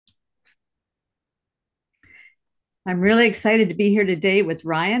I'm really excited to be here today with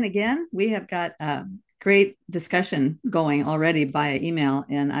Ryan again. We have got a great discussion going already via email,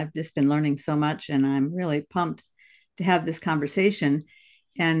 and I've just been learning so much, and I'm really pumped to have this conversation.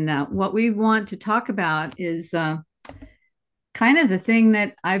 And what we want to talk about is kind of the thing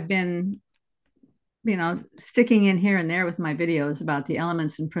that I've been, sticking in here and there with my videos about the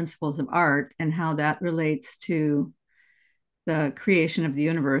elements and principles of art and how that relates to the creation of the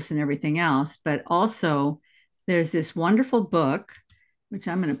universe and everything else. But also, there's this wonderful book, which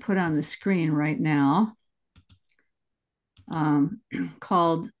I'm going to put on the screen right now, um,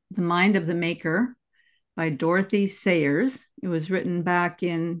 called The Mind of the Maker by Dorothy Sayers. It was written back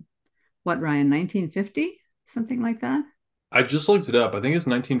in what, Ryan, 1950, something like that? I just looked it up. I think it's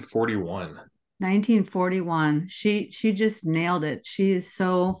 1941. 1941. She just nailed it. She is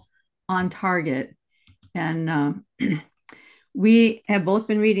so on target. And we have both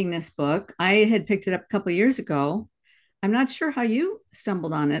been reading this book. I had picked it up a couple of years ago. I'm not sure how you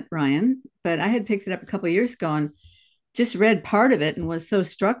stumbled on it, Ryan, but I had picked it up a couple of years ago and just read part of it and was so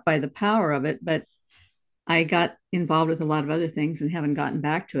struck by the power of it. But I got involved with a lot of other things and haven't gotten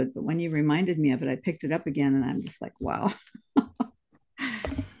back to it. But when you reminded me of it, I picked it up again and I'm just like, wow.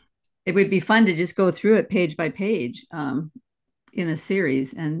 It would be fun to just go through it page by page in a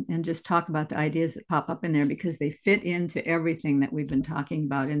series and just talk about the ideas that pop up in there because they fit into everything that we've been talking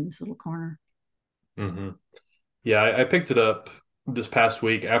about in this little corner. hmm Yeah, I picked it up this past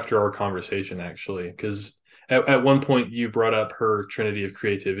week after our conversation, actually, because at one point you brought up her Trinity of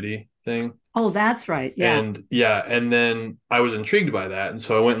Creativity thing. Oh, that's right. Yeah. And yeah, and then I was intrigued by that. And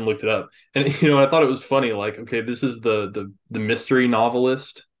so I went and looked it up. And I thought it was funny, like, okay, this is the mystery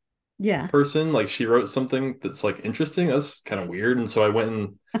novelist Yeah. person. Like she wrote something that's like interesting. That's kind of weird. And so I went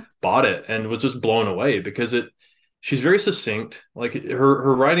and bought it and was just blown away because she's very succinct. Like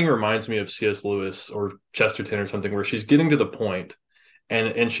her writing reminds me of C.S. Lewis or Chesterton or something where she's getting to the point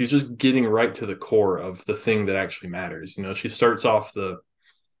and she's just getting right to the core of the thing that actually matters. She starts off the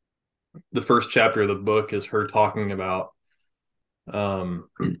first chapter of the book is her talking about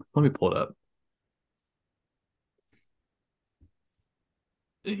let me pull it up.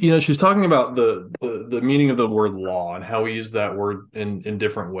 She's talking about the meaning of the word law and how we use that word in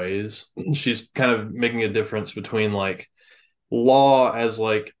different ways. She's kind of making a difference between like law as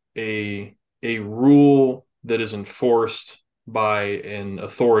like a rule that is enforced by an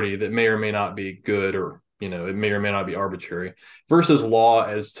authority that may or may not be good, or it may or may not be arbitrary, versus law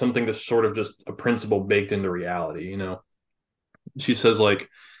as something that's sort of just a principle baked into reality. She says like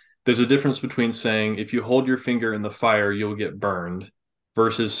there's a difference between saying if you hold your finger in the fire you'll get burned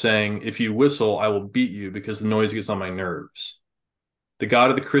versus saying if you whistle I will beat you because the noise gets on my nerves. The God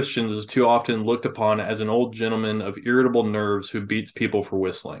of the Christians is too often looked upon as an old gentleman of irritable nerves who beats people for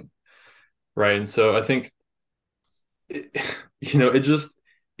whistling, right? And so I think it, it just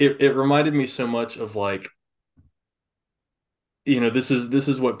it reminded me so much of like this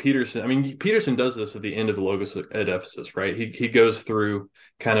is what Peterson. I mean, Peterson does this at the end of the Logos at Ephesus, right? He goes through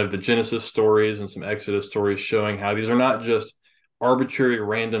kind of the Genesis stories and some Exodus stories, showing how these are not just arbitrary,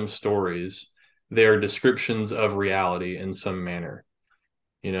 random stories; they are descriptions of reality in some manner,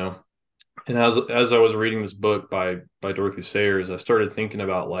 you know. And as I was reading this book by Dorothy Sayers, I started thinking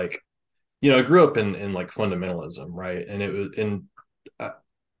about like, I grew up in like fundamentalism, right? And it was in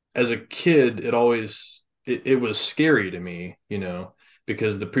as a kid, it was scary to me,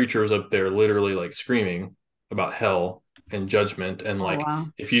 because the preacher was up there literally like screaming about hell and judgment and Oh, like wow.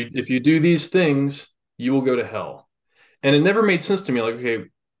 if you do these things, you will go to hell. And it never made sense to me like, okay,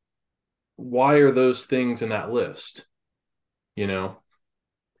 why are those things in that list? You know,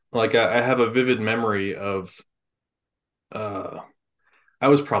 like I have a vivid memory of uh I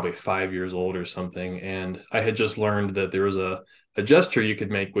was probably 5 years old or something, and I had just learned that there was a gesture you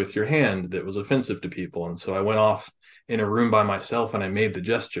could make with your hand that was offensive to people. And so I went off in a room by myself and I made the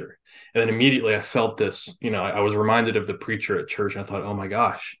gesture. And then immediately I felt this, I was reminded of the preacher at church, and I thought, oh my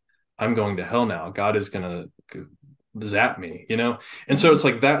gosh, I'm going to hell now. God is going to zap me. And so Mhm. it's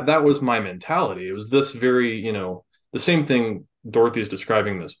like that was my mentality. It was this very, the same thing Dorothy is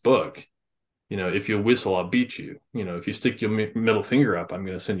describing in this book. If you whistle, I'll beat you. If you stick your middle finger up, I'm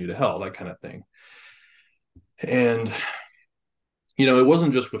going to send you to hell, that kind of thing. And, it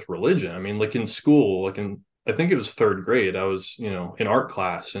wasn't just with religion. I mean, like in school, I think it was third grade, I was, in art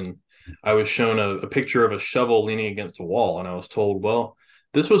class and I was shown a picture of a shovel leaning against a wall. And I was told, well,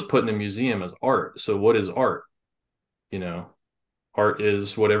 this was put in a museum as art. So what is art? You know, art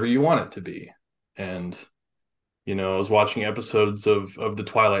is whatever you want it to be. And, I was watching episodes of The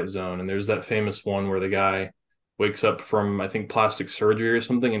Twilight Zone, and there's that famous one where the guy wakes up from, I think, plastic surgery or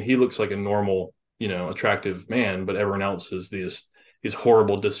something, and he looks like a normal, attractive man, but everyone else is these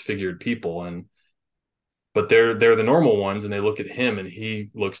horrible disfigured people. And but they're the normal ones, and they look at him and he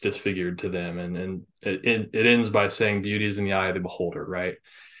looks disfigured to them. And it ends by saying beauty is in the eye of the beholder, right?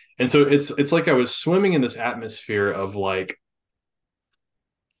 And so it's like I was swimming in this atmosphere of like,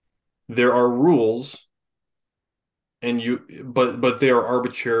 there are rules, and but they are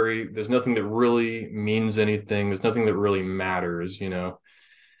arbitrary. There's nothing that really means anything. There's nothing that really matters.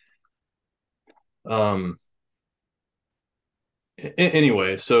 um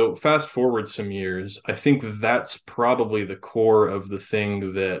Anyway, so fast forward some years, I think that's probably the core of the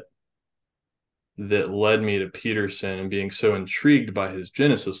thing that led me to Peterson and being so intrigued by his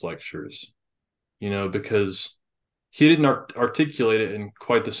Genesis lectures, because he didn't articulate it in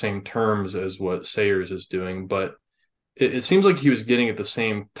quite the same terms as what Sayers is doing, but it seems like he was getting at the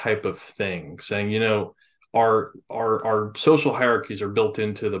same type of thing, saying, our social hierarchies are built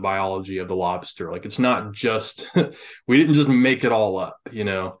into the biology of the lobster. Like, it's not just we didn't just make it all up.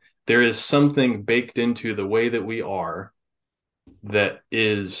 There is something baked into the way that we are that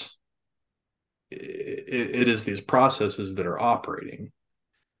is it is these processes that are operating,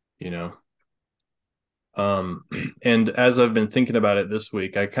 you know. Um, and as I've been thinking about it this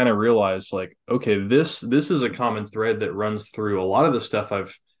week, I kind of realized, like, okay, this is a common thread that runs through a lot of the stuff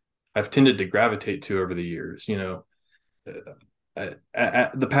I've tended to gravitate to over the years.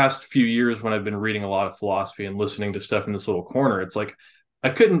 At the past few years, when I've been reading a lot of philosophy and listening to stuff in this little corner, it's like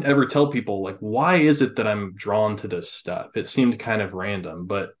I couldn't ever tell people, like, why is it that I'm drawn to this stuff? It seemed kind of random,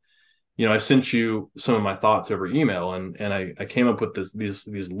 but I sent you some of my thoughts over email, and I came up with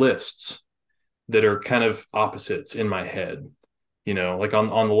these lists that are kind of opposites in my head. Like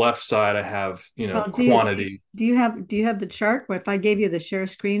on the left side, I have, Well, quantity. do you have the chart? Or if I gave you the share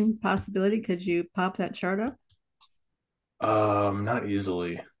screen possibility, could you pop that chart up? Not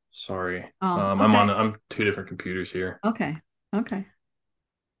easily. Sorry. Oh, okay. I'm two different computers here. Okay. Okay.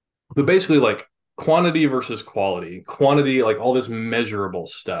 But basically, like, quantity versus quality. Quantity, like all this measurable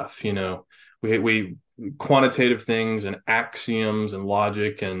stuff, we quantitative things and axioms and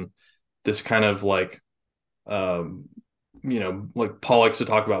logic and this kind of like um like Paul likes to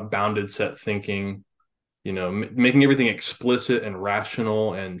talk about bounded set thinking, making everything explicit and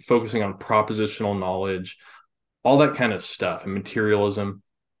rational and focusing on propositional knowledge, all that kind of stuff, and materialism.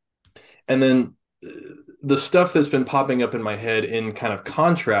 And then the stuff that's been popping up in my head in kind of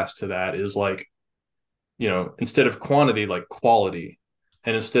contrast to that is like, instead of quantity, like quality,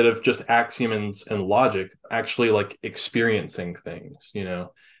 and instead of just axioms and logic, actually like experiencing things,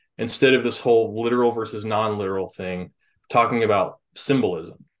 instead of this whole literal versus non-literal thing, talking about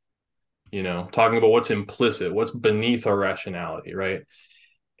symbolism, talking about what's implicit, what's beneath our rationality, right?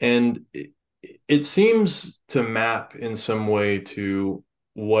 And it seems to map in some way to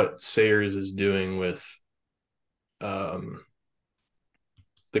what Sayers is doing with um,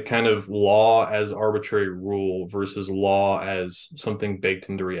 the kind of law as arbitrary rule versus law as something baked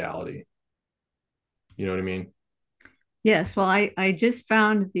into reality. You know what I mean? Yes. Well, I just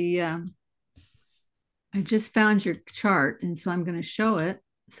found your chart, and so I'm going to show it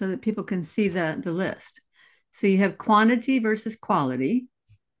so that people can see the list. So you have quantity versus quality,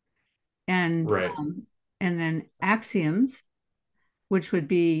 and Right. um, and then axioms, which would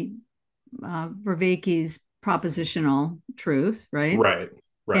be Vervaeke's propositional truth, right? Right.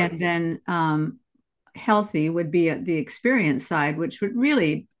 Right. And then healthy would be the experience side, which would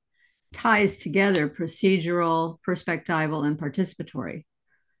really ties together procedural, perspectival, and participatory,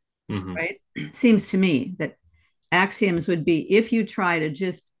 Mm-hmm. right? Seems to me that axioms would be if you try to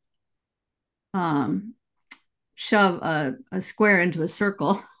just um, shove a square into a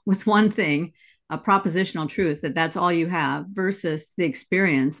circle with one thing, a propositional truth, that's all you have, versus the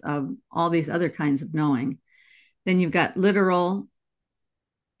experience of all these other kinds of knowing. Then you've got literal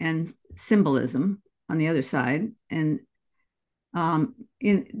and symbolism on the other side. And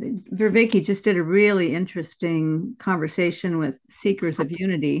Vervaeke just did a really interesting conversation with Seekers of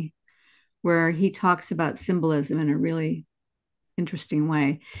Unity, where he talks about symbolism in a really interesting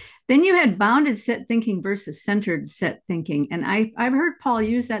way. Then you had bounded set thinking versus centered set thinking, and I've heard Paul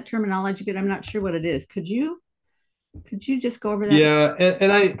use that terminology, but I'm not sure what it is. Could you just go over that? Yeah,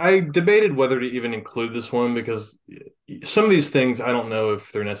 and I debated whether to even include this one, because some of these things I don't know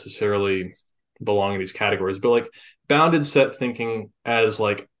if they're necessarily belong in these categories, but like bounded set thinking as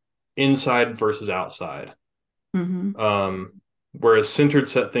like inside versus outside. Mm-hmm. Whereas centered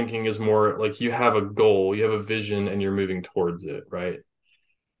set thinking is more like you have a goal, you have a vision, and you're moving towards it, right?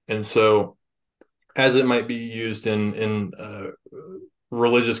 And so, as it might be used in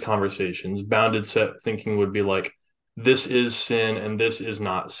religious conversations, bounded set thinking would be like, this is sin and this is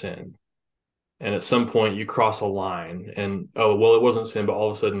not sin. and at some point you cross a line and, oh, well, it wasn't sin, but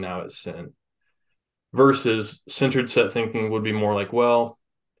all of a sudden now it's sin. Versus centered set thinking would be more like, well,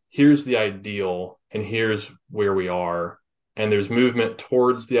 here's the ideal and here's where we are. And there's movement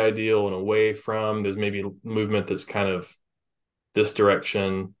towards the ideal and away from, there's maybe movement that's kind of this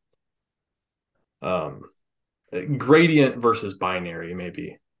direction. Um, Gradient versus binary,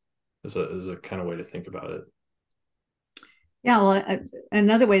 maybe is a kind of way to think about it. Yeah, well,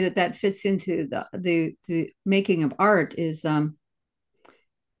 another way that that fits into the making of art is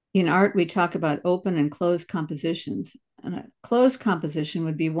in art we talk about open and closed compositions. And a closed composition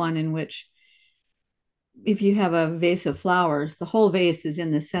would be one in which if you have a vase of flowers, the whole vase is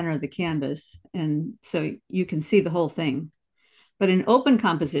in the center of the canvas, and so you can see the whole thing. But an open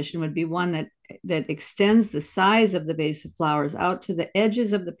composition would be one that extends the size of the vase of flowers out to the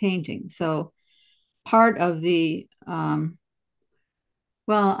edges of the painting. So part of the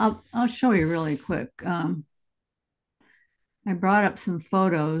well, I'll show you really quick. I brought up some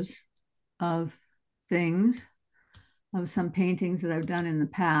photos of things, of some paintings that I've done in the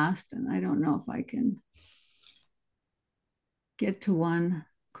past, and I don't know if I can get to one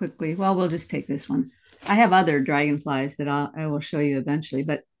quickly. Well, we'll just take this one. I have other dragonflies that I will show you eventually,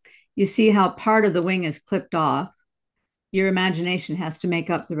 but you see how part of the wing is clipped off. Your imagination has to make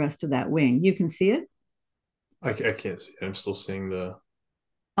up the rest of that wing. You can see it? I can't see it. I'm still seeing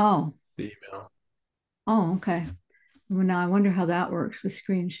Oh, the email. oh, okay. Well, now I wonder how that works with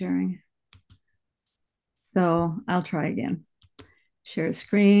screen sharing. So I'll try again. Share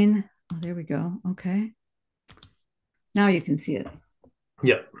screen. Oh, there we go. Okay. Now you can see it,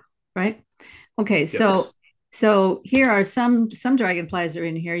 Yep. right? Okay, so Yes. so here are some dragonflies are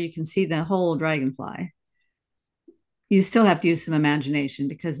in here. You can see the whole dragonfly. You still have to use some imagination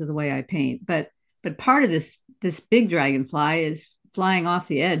because of the way I paint, but part of this big dragonfly is flying off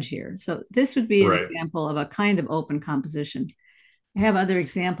the edge here. So this would be an Right. example of a kind of open composition. I have other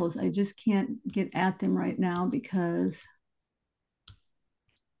examples. I just can't get at them right now because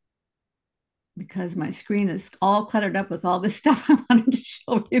my screen is all cluttered up with all this stuff I wanted to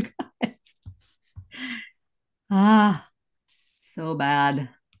show you guys. Ah, so bad.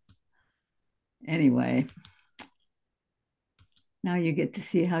 Anyway, now you get to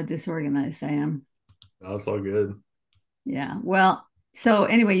see how disorganized I am. That's all good. Yeah. Well, so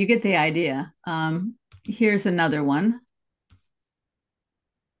anyway, you get the idea. Here's another one.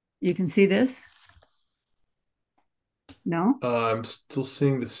 You can see this? No? I'm still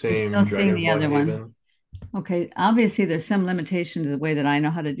seeing the You're still same seeing the Dragonfly other one. Haven. Okay. Obviously, there's some limitation to the way that I know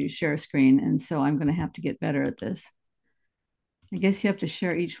how to do share screen, and so I'm going to have to get better at this. I guess you have to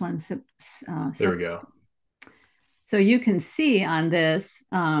share each one. There we go. So you can see on this,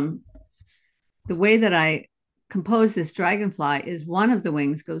 the way that I compose this dragonfly is one of the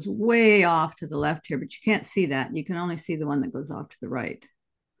wings goes way off to the left here, but you can't see that. You can only see the one that goes off to the right.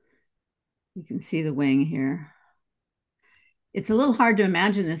 You can see the wing here. It's a little hard to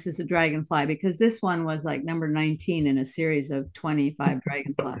imagine this as a dragonfly because this one was like number 19 in a series of 25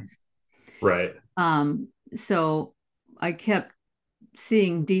 dragonflies. Right. So I kept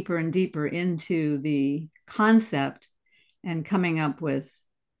seeing deeper and deeper into the concept and coming up with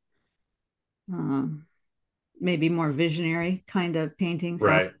um, maybe more visionary kind of paintings out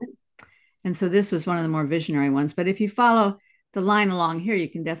Right. of it. And so this was one of the more visionary ones. But if you follow the line along here, you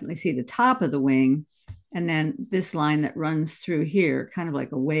can definitely see the top of the wing. And then this line that runs through here, kind of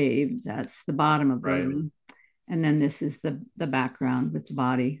like a wave, that's the bottom of the Right. wing. And then this is the background with the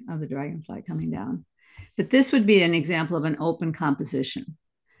body of the dragonfly coming down. But this would be an example of an open composition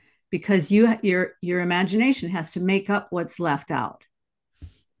because your imagination has to make up what's left out.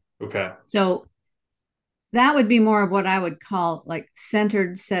 Okay. So that would be more of what I would call like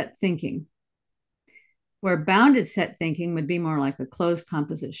centered set thinking, where bounded set thinking would be more like a closed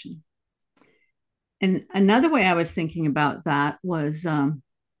composition. And another way I was thinking about that was another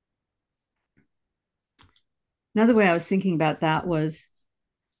way I was thinking about that was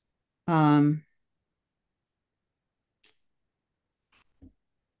um,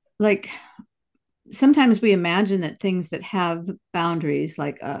 like sometimes we imagine that things that have boundaries,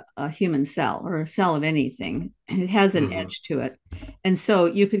 like a human cell or a cell of anything, it has an Hmm. edge to it. And so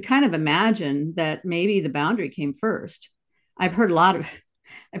you could kind of imagine that maybe the boundary came first. I've heard a lot of,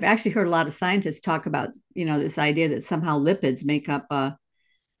 I've actually heard a lot of scientists talk about, this idea that somehow lipids make up a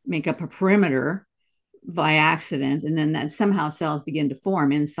perimeter by accident, and then that somehow cells begin to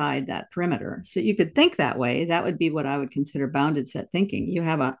form inside that perimeter. So you could think that way. That would be what I would consider bounded set thinking. You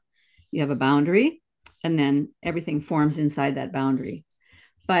have a boundary, and then everything forms inside that boundary.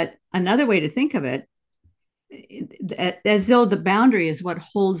 But another way to think of it as though the boundary is what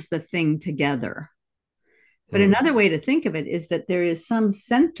holds the thing together. But Hmm. another way to think of it is that there is some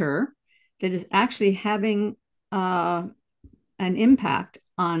center that is actually having an impact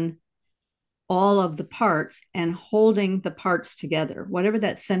on all of the parts and holding the parts together, whatever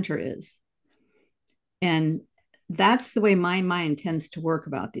that center is. And that's the way my mind tends to work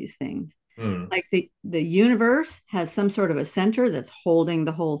about these things. Hmm. Like the universe has some sort of a center that's holding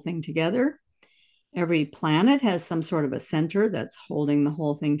the whole thing together. Every planet has some sort of a center that's holding the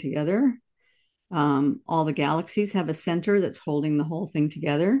whole thing together. All the galaxies have a center that's holding the whole thing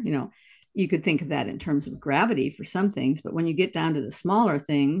together. You could think of that in terms of gravity for some things, but when you get down to the smaller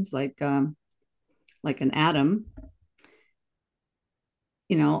things like an atom,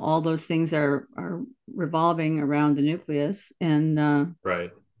 all those things are revolving around the nucleus, and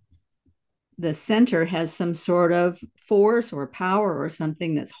Right. the center has some sort of force or power or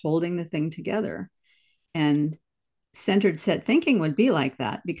something that's holding the thing together. And centered set thinking would be like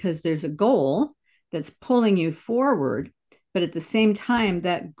that because there's a goal that's pulling you forward, but at the same time,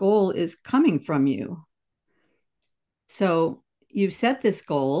 that goal is coming from you. So you've set this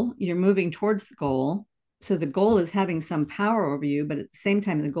goal, you're moving towards the goal. So the goal is having some power over you, but at the same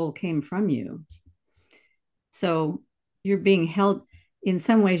time, the goal came from you. So you're being held, in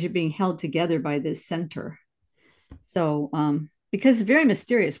some ways, you're being held together by this center. So, because it's very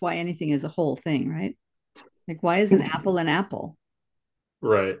mysterious why anything is a whole thing, right? Like, why is an apple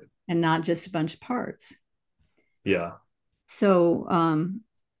Right. and not just a bunch of parts? Yeah. So,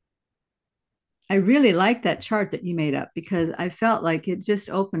 I really like that chart that you made up because I felt like it just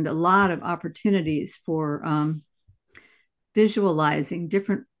opened a lot of opportunities for visualizing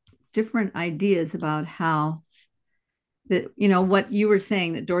different ideas about how that what you were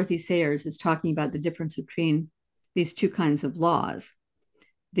saying, that Dorothy Sayers is talking about the difference between these two kinds of laws,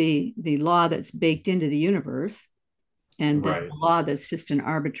 the law that's baked into the universe and then Right. the law that's just an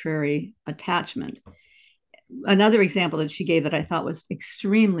arbitrary attachment. Another example that she gave that I thought was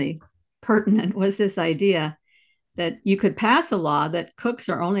extremely pertinent was this idea that you could pass a law that cooks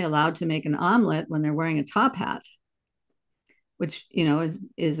are only allowed to make an omelet when they're wearing a top hat, which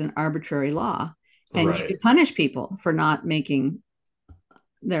is an arbitrary law, and you Right. could punish people for not making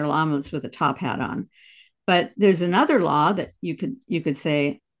their omelets with a top hat on. But there's another law that you could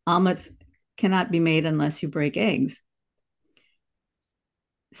say omelets cannot be made unless you break eggs.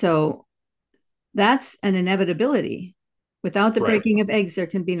 So that's an inevitability. Without the Right. breaking of eggs, there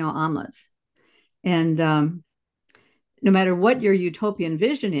can be no omelets. And no matter what your utopian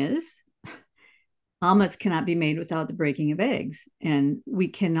vision is, omelets cannot be made without the breaking of eggs. And we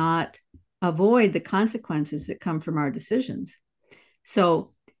cannot avoid the consequences that come from our decisions.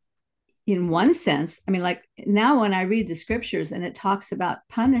 So, in one sense, I mean, like now when I read the scriptures and it talks about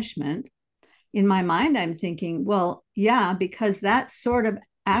punishment, in my mind, I'm thinking, well, yeah, because that sort of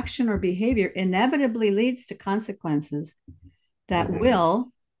action or behavior inevitably leads to consequences that Hmm.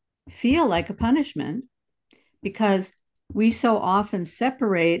 will feel like a punishment because we so often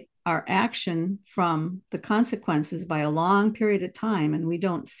separate our action from the consequences by a long period of time and we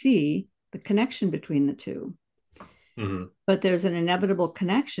don't see the connection between the two. Hmm. But there's an inevitable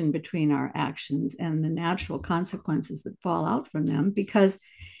connection between our actions and the natural consequences that fall out from them because,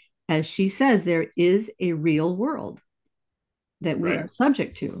 as she says, there is a real world that we Right. are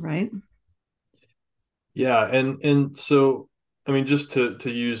subject to, right? Yeah. And so, I mean, just to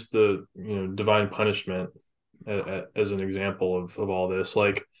use the, divine punishment as an example of all this,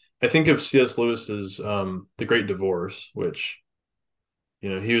 like I think of C.S. Lewis's The Great Divorce, which,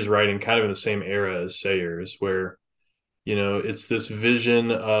 he was writing kind of in the same era as Sayers, where, it's this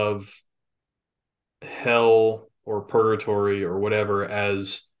vision of hell or purgatory or whatever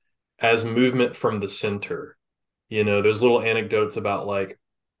as movement from the center. There's little anecdotes about like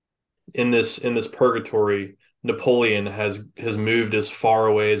in this purgatory, Napoleon has moved as far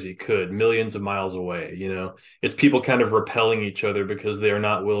away as he could, millions of miles away. It's people kind of repelling each other because they are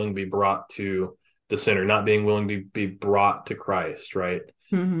not willing to be brought to the center, not being willing to be brought to Christ, right?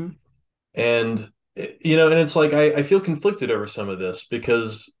 Mm-hmm. And and it's like I feel conflicted over some of this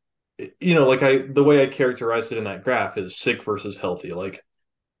because like the way I characterized it in that graph is sick versus healthy. Like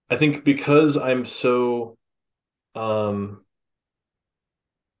I think because I'm so um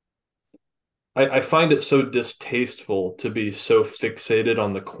I find it so distasteful to be so fixated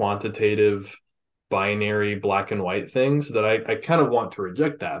on the quantitative binary black and white things that I kind of want to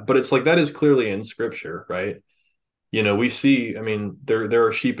reject that. But it's like that is clearly in scripture, right? We see, I mean, there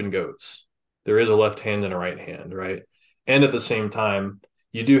are sheep and goats. There is a left hand and a right hand, right? And at the same time,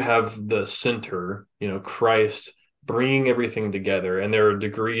 you do have the center, Christ bringing everything together, and there are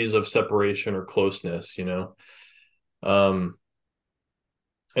degrees of separation or closeness, you know. Um,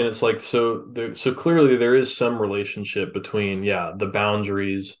 and it's like so clearly there is some relationship between, yeah, the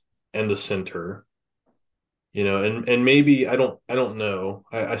boundaries and the center, you know. And maybe I don't know.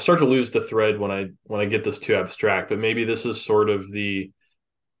 I start to lose the thread when I get this too abstract, but maybe this is sort of the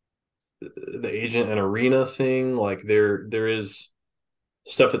agent and arena thing. Like there is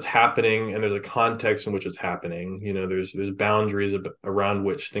stuff that's happening, and there's a context in which it's happening. You know, there's boundaries around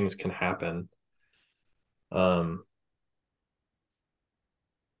which things can happen. Um,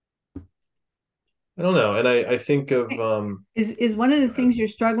 I don't know, and I think of Is one of the things you're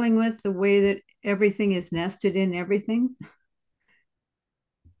struggling with the way that everything is nested in everything?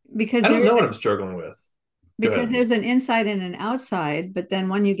 Because I there don't is know a, what I'm struggling with. Go because ahead. there's an inside and an outside, but then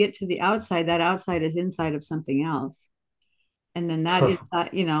when you get to the outside, that outside is inside of something else. And then that inside,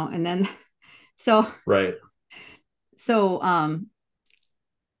 and then so Right. so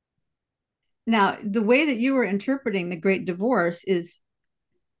now the way that you were interpreting the Great Divorce is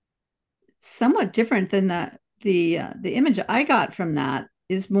somewhat different than the image I got from that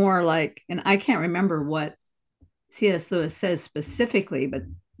is more like, and I can't remember what C.S. Lewis says specifically, but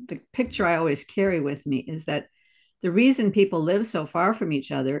the picture I always carry with me is that the reason people live so far from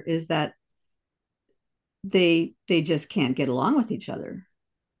each other is that they just can't get along with each other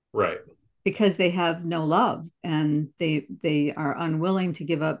Right. because they have no love, and they are unwilling to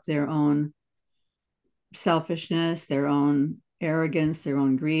give up their own selfishness, their own arrogance, their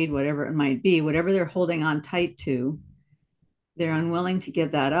own greed, whatever it might be, whatever they're holding on tight to, they're unwilling to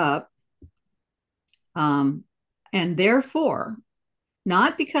give that up. Um, and therefore,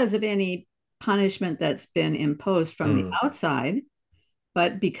 not because of any punishment that's been imposed from the Mm, outside,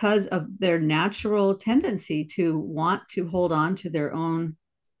 but because of their natural tendency to want to hold on to their own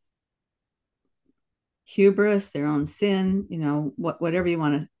hubris, their own sin, whatever you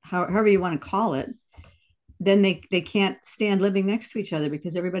want to, however you want to call it, then they can't stand living next to each other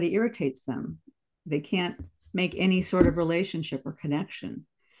because everybody irritates them. They can't make any sort of relationship or connection.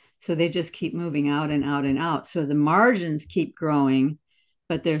 So they just keep moving out and out and out. So the margins keep growing,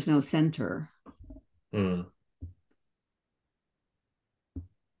 but there's no center. mm.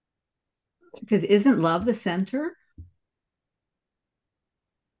 Because isn't love the center?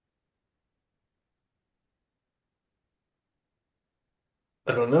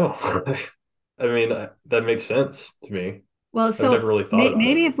 I don't know. I mean, that makes sense to me. Well, I've so never really thought about it.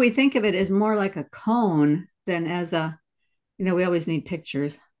 maybe if we think of it as more like a cone than as we always need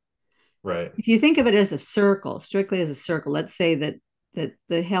pictures. Right. If you think of it as a circle, strictly as a circle, let's say that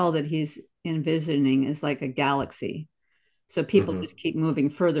the hell that he's envisioning is like a galaxy. So people Hmm. just keep moving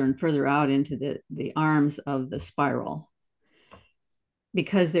further and further out into the arms of the spiral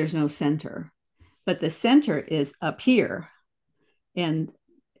because there's no center. But the center is up here. And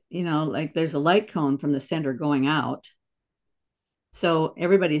like there's a light cone from the center going out. So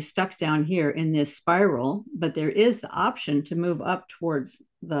everybody's stuck down here in this spiral, but there is the option to move up towards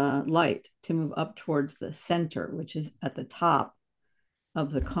the light, to move up towards the center, which is at the top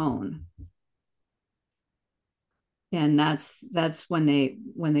of the cone. And that's when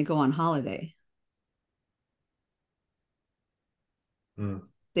they go on holiday. Mm,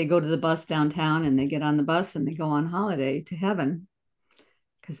 They go to the bus downtown and they get on the bus and they go on holiday to heaven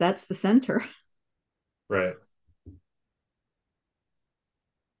because that's the center. right.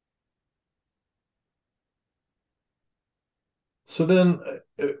 So then,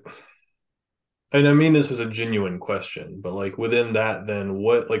 and I mean this is a genuine question, but like within that, then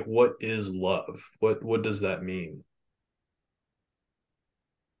what is love? What does that mean?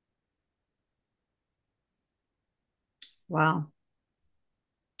 Wow.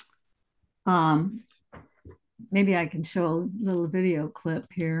 Um, Maybe I can show a little video clip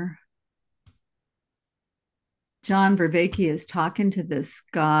here. John Vervaeke is talking to this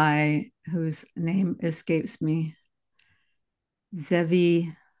guy whose name escapes me.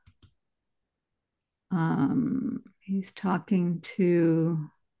 Zevi. He's talking to,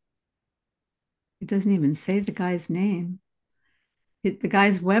 it doesn't even say the guy's name. The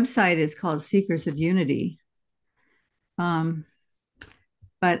guy's website is called Seekers of Unity. Um,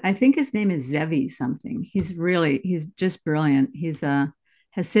 but I think his name is Zevi something. He's just brilliant. He's a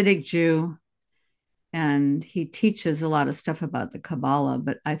Hasidic Jew and he teaches a lot of stuff about the Kabbalah.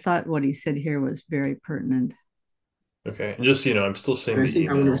 But I thought what he said here was very pertinent. Okay. And just, I'm still seeing I the think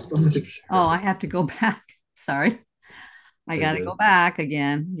I want to email respond as with you're a Oh, sharing. I have to go back. Sorry. I Very got to go good. back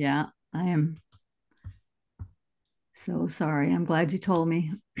again. Yeah, I am so sorry. I'm glad you told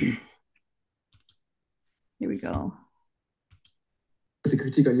me. Here we go. the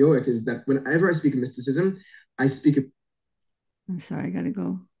critique on your work is that whenever I speak of mysticism, I speak of I'm sorry, I got to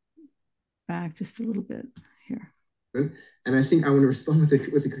go back just a little bit here. And I think I want to respond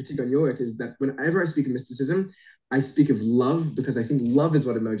with a critique on your work is that whenever I speak of mysticism, I speak of love because I think love is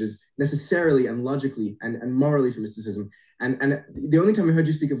what emerges necessarily and logically and morally from mysticism. And the only time I heard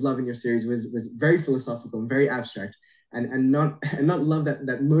you speak of love in your series was very philosophical and very abstract and not love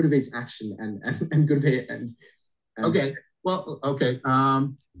that motivates action and good way okay. Well, okay.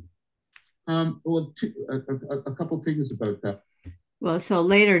 Well, a couple things about that. Well, so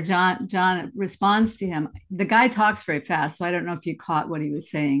later, John responds to him. The guy talks very fast, so I don't know if you caught what he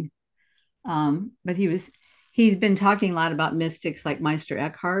was saying. But he's been talking a lot about mystics like Meister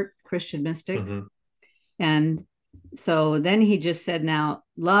Eckhart, Christian mystics, Mm-hmm. and so then he just said, "Now,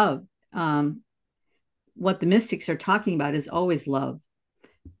 love. What the mystics are talking about is always love."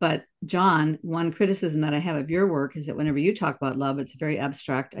 But John, one criticism that I have of your work is that whenever you talk about love, it's a very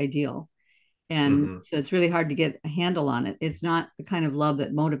abstract ideal. And Mm-hmm. so it's really hard to get a handle on it. It's not the kind of love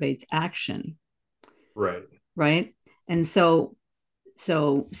that motivates action. Right. Right. And so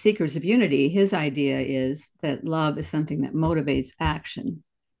Seekers of Unity, his idea is that love is something that motivates action.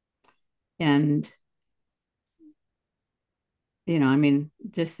 And, I mean,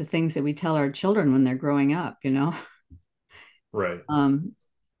 just the things that we tell our children when they're growing up, Right.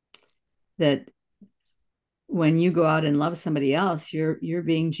 That when you go out and love somebody else, you're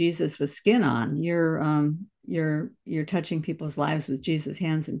being Jesus with skin on. You're touching people's lives with Jesus'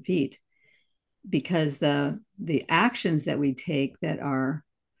 hands and feet, because the actions that we take that are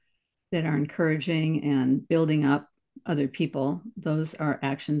encouraging and building up other people, those are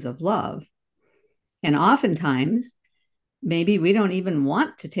actions of love. And oftentimes, maybe we don't even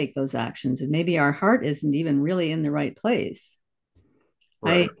want to take those actions, and maybe our heart isn't even really in the right place. I,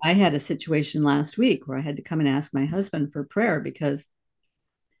 Right. I had a situation last week where I had to come and ask my husband for prayer because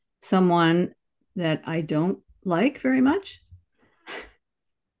someone that I don't like very much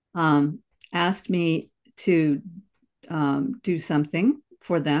um, asked me to do something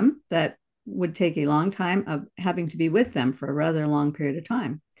for them that would take a long time of having to be with them for a rather long period of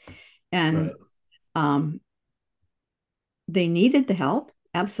time. And Right. um, they needed the help.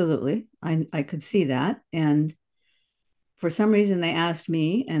 Absolutely. I could see that. And for some reason, they asked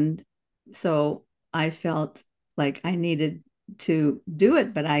me. And so I felt like I needed to do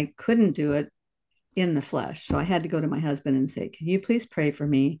it, but I couldn't do it in the flesh. So I had to go to my husband and say, "Can you please pray for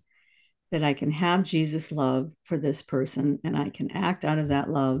me that I can have Jesus' love for this person and I can act out of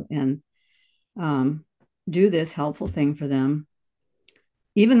that love and um, do this helpful thing for them,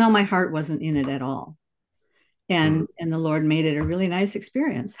 even though my heart wasn't in it at all." Mm-hmm. And the Lord made it a really nice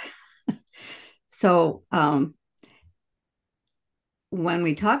experience. So when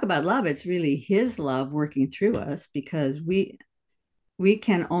we talk about love, it's really His love working through us, because we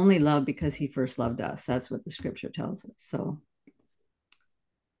can only love because He first loved us. That's what the Scripture tells us. So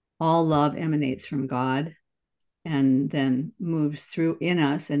all love emanates from God and then moves through in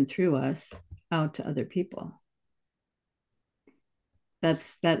us and through us out to other people.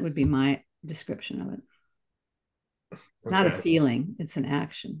 That would be my description of it. Not a Okay. feeling, it's an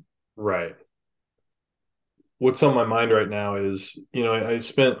action. Right. What's on my mind right now is, I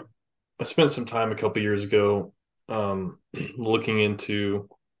spent some time a couple years ago looking into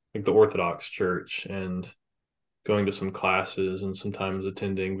like the Orthodox Church and going to some classes and sometimes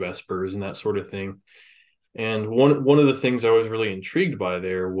attending Vespers and that sort of thing. And one of the things I was really intrigued by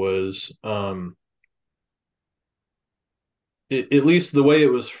there was at least the way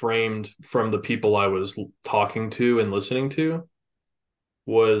it was framed from the people I was talking to and listening to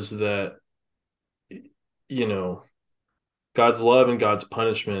was that, you know, God's love and God's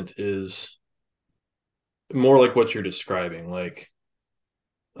punishment is more like what you're describing. Like,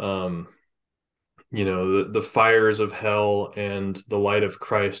 um, the fires of hell and the light of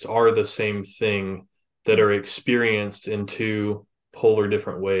Christ are the same thing that are experienced in two polar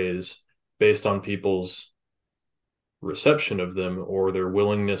different ways based on people's reception of them or their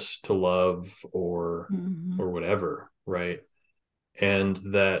willingness to love Mm-hmm. or whatever, right? And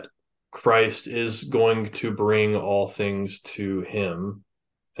that Christ is going to bring all things to him,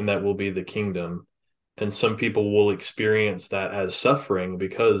 and that will be the kingdom. And some people will experience that as suffering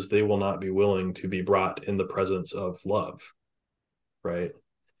because they will not be willing to be brought in the presence of love, right?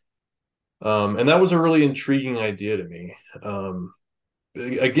 And that was a really intriguing idea to me.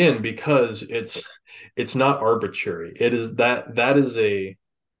 Again, because it's not arbitrary. It is that is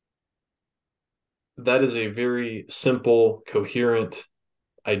a very simple, coherent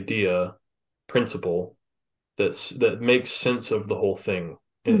idea, principle that makes sense of the whole thing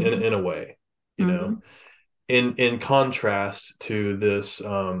Mm-hmm. in a way, you Mm-hmm. know. In contrast to this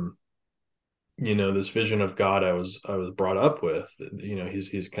this vision of God I was brought up with.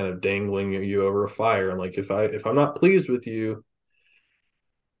 He's kind of dangling you over a fire, and like if I'm not pleased with you,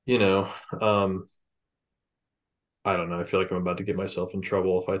 you know, I don't know. I feel like I'm about to get myself in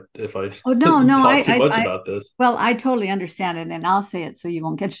trouble if I Oh, no, talk too much about this. well, I totally understand it, and I'll say it so you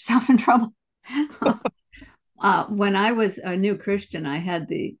won't get yourself in trouble. When I was a new Christian, I had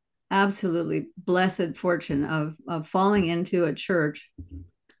the absolutely blessed fortune of falling into a church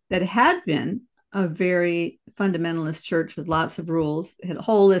that had been a very fundamentalist church with lots of rules. It had a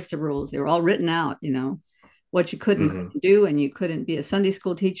whole list of rules. They were all written out, what you couldn't do, and you couldn't be a Sunday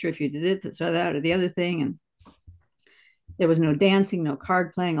school teacher if you did it, this or that or the other thing. And there was no dancing, no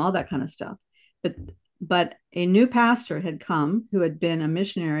card playing, all that kind of stuff. But a new pastor had come who had been a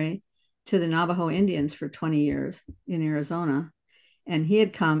missionary to the Navajo Indians for 20 years in Arizona. And he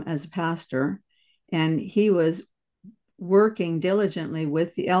had come as a pastor, and he was working diligently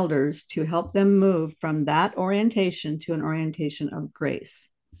with the elders to help them move from that orientation to an orientation of grace.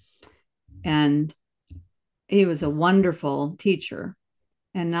 And he was a wonderful teacher,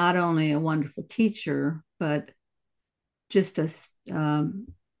 and not only a wonderful teacher, but just a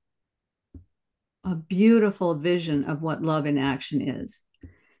beautiful vision of what love in action is.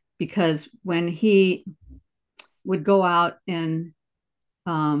 Because when he would go out and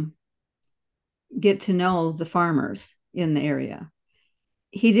get to know the farmers in the area,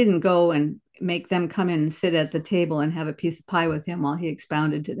 he didn't go and make them come in and sit at the table and have a piece of pie with him while he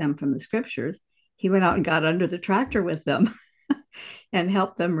expounded to them from the scriptures. He went out and got under the tractor with them and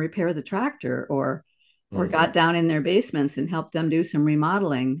helped them repair the tractor, or got down in their basements and helped them do some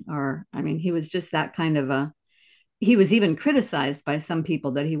remodeling. Or, I mean, he was just that kind of he was even criticized by some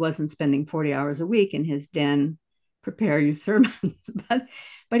people that he wasn't spending 40 hours a week in his den preparing sermons,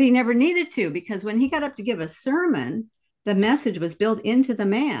 but he never needed to, because when he got up to give a sermon, the message was built into the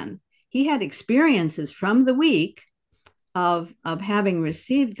man. He had experiences from the week of having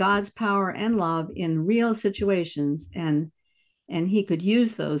received God's power and love in real situations, and he could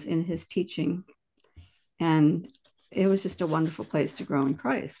use those in his teaching. And it was just a wonderful place to grow in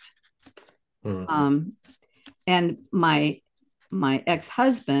Christ. And my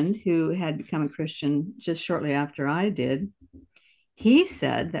ex-husband, who had become a Christian just shortly after I did, he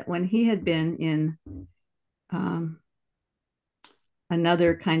said that when he had been in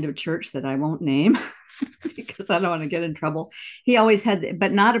another kind of church that I won't name because I don't want to get in trouble, he always had,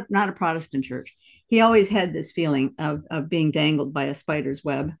 but not a Protestant church, he always had this feeling of being dangled by a spider's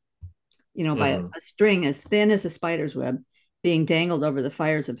web, by a string as thin as a spider's web, being dangled over the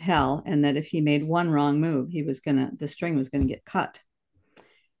fires of hell, and that if he made one wrong move, the string was gonna get cut.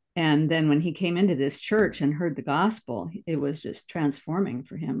 And then when he came into this church and heard the gospel, it was just transforming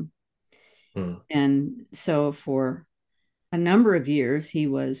for him. And so for a number of years, he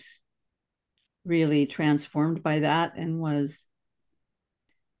was really transformed by that, and was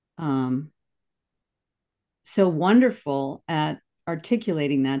so wonderful at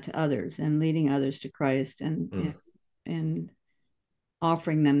articulating that to others and leading others to Christ, and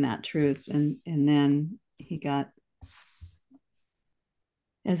offering them that truth. And then he got,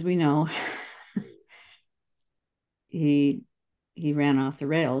 as we know, he ran off the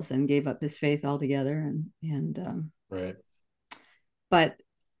rails and gave up his faith altogether. And right.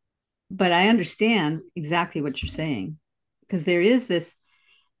 But I understand exactly what you're saying, because there is this,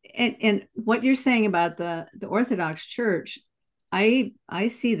 and what you're saying about the Orthodox Church, I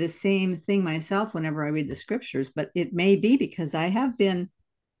see the same thing myself whenever I read the scriptures, but it may be because I have been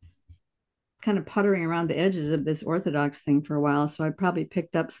kind of puttering around the edges of this Orthodox thing for a while. So I probably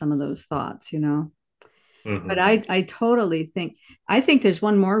picked up some of those thoughts, but I totally think, there's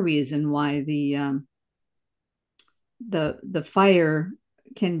one more reason why the fire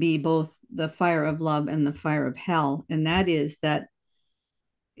can be both the fire of love and the fire of hell. And that is that,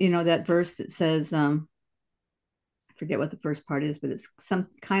 that verse that says, I forget what the first part is, but it's some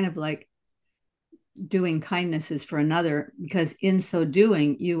kind of like, doing kindnesses for another, because in so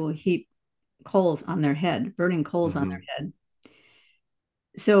doing, you will heap coals on their head, burning coals on their head.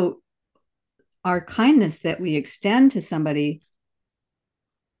 So our kindness that we extend to somebody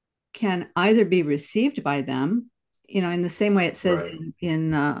can either be received by them, in the same way it says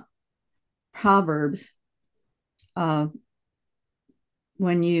in Proverbs,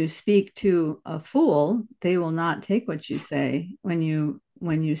 when you speak to a fool, they will not take what you say. When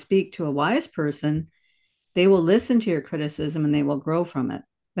you speak to a wise person, they will listen to your criticism and they will grow from it.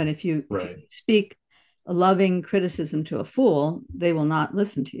 But if you speak a loving criticism to a fool, they will not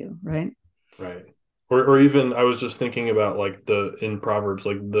listen to you, right? Right. Or even, I was just thinking about like in Proverbs,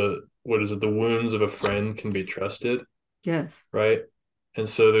 like what is it? The wounds of a friend can be trusted. Yes. Right. And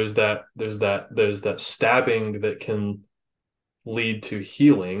so there's that stabbing that can lead to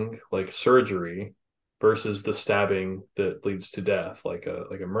healing, like surgery, versus the stabbing that leads to death, like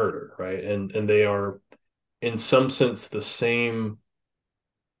a murder, right? And they are in some sense the same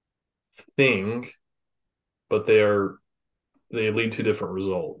thing, but they lead to different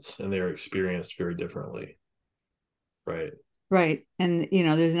results and they are experienced very differently, right? Right. And, you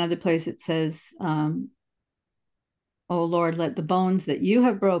know, there's another place that says, oh Lord, let the bones that you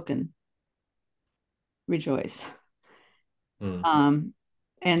have broken rejoice. Mm.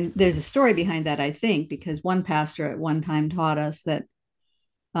 And there's a story behind that, I think, because one pastor at one time taught us that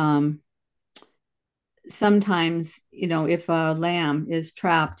um, sometimes, you know, if a lamb is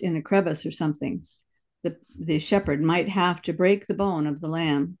trapped in a crevice or something, the shepherd might have to break the bone of the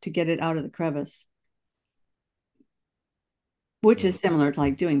lamb to get it out of the crevice, which is similar to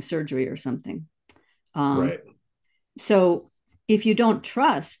like doing surgery or something. Um, Right. so if you don't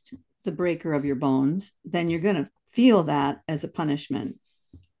trust the breaker of your bones, then you're going to feel that as a punishment.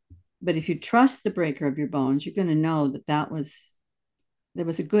 But if you trust the breaker of your bones, you're going to know that there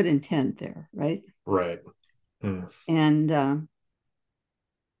was a good intent there, right? Right. Mm. And And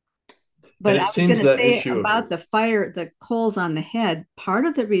but I it was going seems to that say issue of about the fire, the coals on the head. Part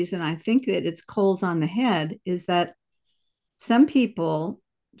of the reason I think that it's coals on the head is that some people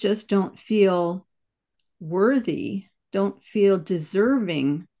just don't feel worthy, don't feel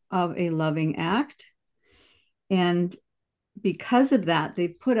deserving of a loving act. And because of that,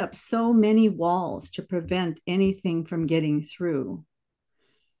 they've put up so many walls to prevent anything from getting through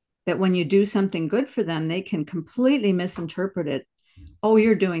that when you do something good for them, they can completely misinterpret it. Oh,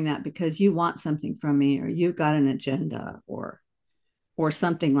 you're doing that because you want something from me, or you've got an agenda, or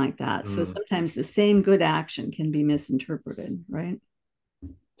something like that. So mm, sometimes the same good action can be misinterpreted, right?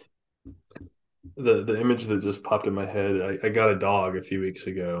 the image that just popped in my head. I got a dog a few weeks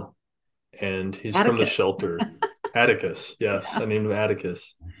ago, and he's from the Atticus. shelter. Atticus, yes, Yeah. I named him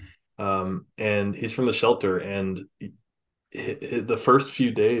Atticus. And he's from the shelter, and the first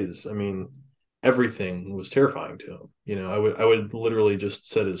few days, I mean, everything was terrifying to him. You know, I would literally just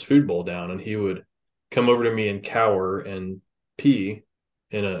set his food bowl down, and he would come over to me and cower and pee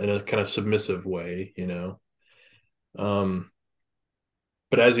in a kind of submissive way, you know. Um,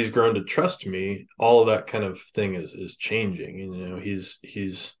 but as he's grown to trust me, all of that kind of thing is changing. You know, he's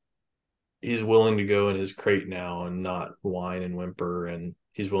willing to go in his crate now and not whine and whimper, and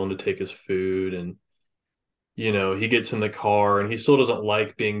he's willing to take his food, and you know, he gets in the car and he still doesn't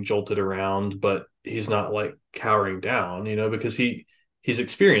like being jolted around, but he's not like cowering down, you know, because he's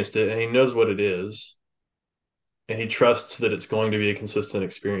experienced it and he knows what it is, and he trusts that it's going to be a consistent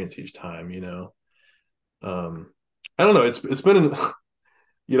experience each time, you know. Um, I don't know. It's been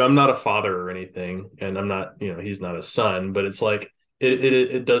you know, I'm not a father or anything, and I'm not, you know, he's not a son, but it's like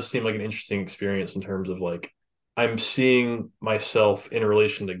it does seem like an interesting experience in terms of like I'm seeing myself in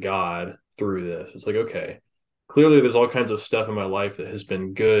relation to God through this. It's like, okay, clearly there's all kinds of stuff in my life that has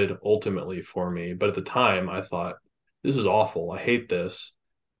been good ultimately for me, but at the time I thought this is awful. I hate this.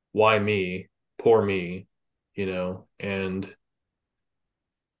 Why me? Poor me, you know, and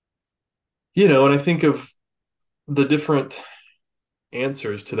and I think of the different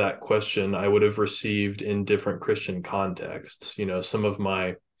answers to that question I would have received in different Christian contexts. You know, some of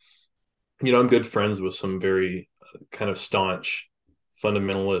my, I'm good friends with some very kind of staunch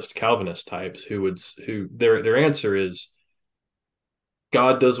fundamentalist Calvinist types who their answer is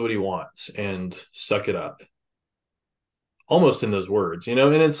God does what he wants and suck it up. Almost in those words, you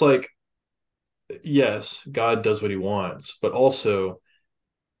know, and it's like, yes, God does what he wants, but also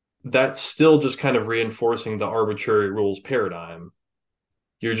that's still just kind of reinforcing the arbitrary rules paradigm.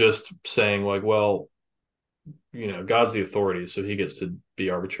 You're just saying like, well, God's the authority, so he gets to be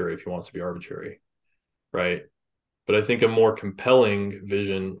arbitrary if he wants to be arbitrary, right? But I think a more compelling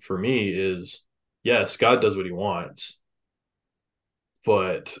vision for me is, yes, God does what he wants,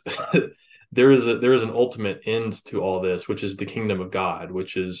 but there is an ultimate end to all this, which is the kingdom of God,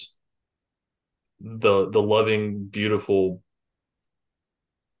 which is the loving, beautiful,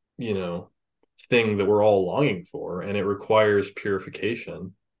 you know, thing that we're all longing for, and it requires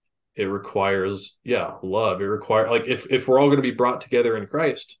purification. It requires, yeah, love. It requires, like, if we're all going to be brought together in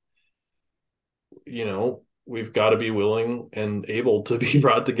Christ, we've got to be willing and able to be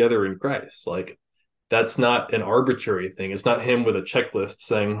brought together in Christ. Like, that's not an arbitrary thing. It's not him with a checklist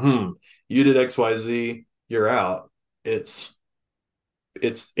saying, you did XYZ, you're out. It's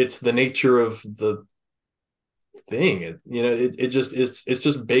the nature of the thing. It's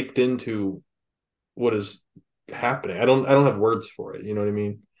just baked into what is happening. I don't have words for it. You know what I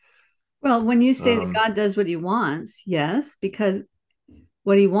mean? Well, when you say that Um, God does what he wants, yes, because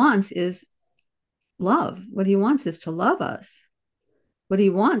What he wants is love. What he wants is to love us. What he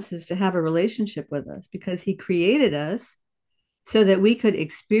wants is to have a relationship with us because he created us so that we could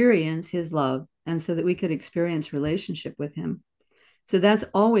experience his love and so that we could experience relationship with him. So that's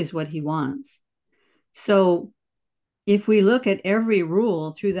always what he wants. So if we look at every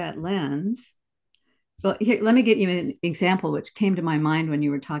rule through that lens, well, here, let me get you an example which came to my mind when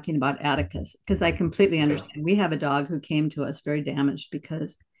you were talking about Atticus, because I completely understand. We have a dog who came to us very damaged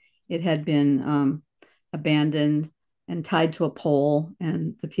because it had been abandoned and tied to a pole.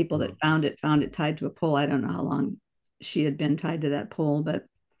 And the people that found it tied to a pole. I don't know how long she had been tied to that pole,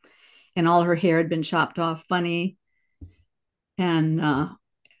 and all her hair had been chopped off funny. And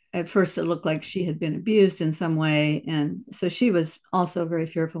at first it looked like she had been abused in some way. And so she was also very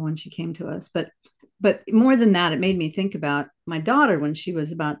fearful when she came to us. But more than that, it made me think about my daughter when she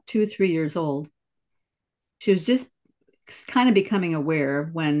was about 2, 3 years old. She was just kind of becoming aware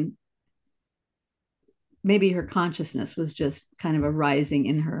when maybe her consciousness was just kind of arising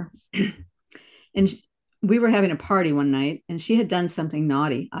in her. And we were having a party one night and she had done something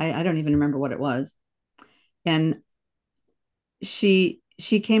naughty. I don't even remember what it was. And she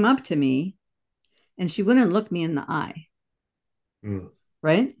came up to me and she wouldn't look me in the eye.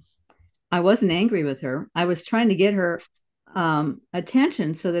 Right? I wasn't angry with her. I was trying to get her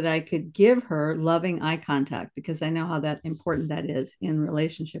attention so that I could give her loving eye contact because I know how that important that is in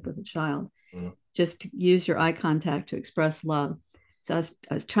relationship with a child. Just to use your eye contact to express love. So I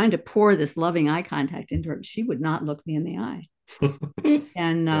was trying to pour this loving eye contact into her. She would not look me in the eye.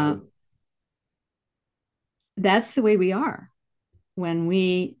 And that's the way we are when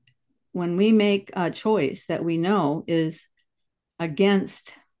we make a choice that we know is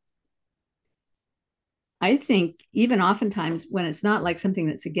against, I think even oftentimes when it's not like something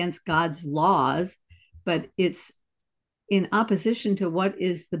that's against God's laws, but it's in opposition to what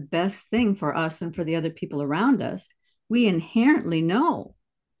is the best thing for us and for the other people around us, we inherently know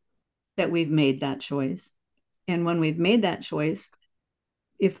that we've made that choice. And when we've made that choice,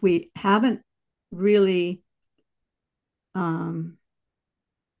 if we haven't really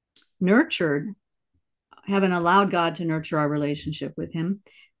haven't allowed God to nurture our relationship with him,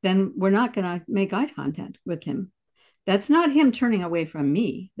 then we're not going to make eye contact with him. That's not him turning away from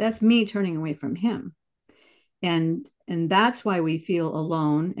me. That's me turning away from him. And that's why we feel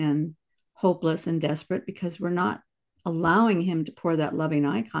alone and hopeless and desperate, because we're not allowing him to pour that loving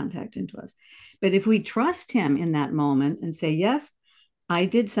eye contact into us. But if we trust him in that moment and say, yes, I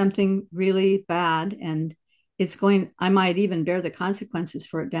did something really bad and I might even bear the consequences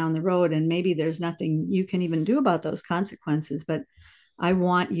for it down the road. And maybe there's nothing you can even do about those consequences, but I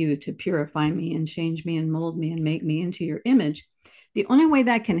want you to purify me and change me and mold me and make me into your image. The only way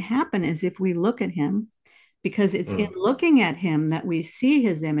that can happen is if we look at him, because it's in looking at him that we see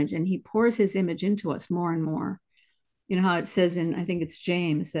his image and he pours his image into us more and more. You know how it says in, I think it's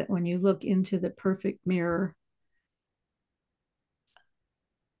James, that when you look into the perfect mirror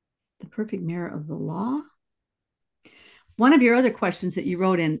of the law. One of your other questions that you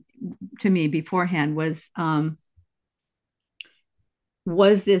wrote in to me beforehand was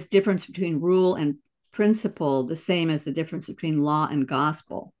this difference between rule and principle the same as the difference between law and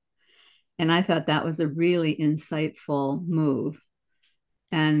gospel? And I thought that was a really insightful move.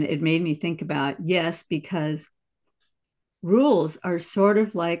 And it made me think about, yes, because rules are sort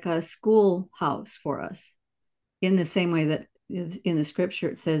of like a schoolhouse for us, in the same way that in the scripture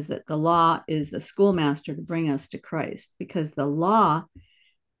it says that the law is a schoolmaster to bring us to Christ, because the law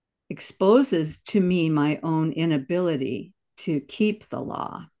exposes to me my own inability to keep the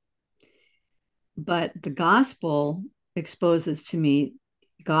law. But the gospel exposes to me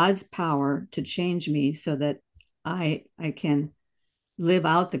God's power to change me so that I can live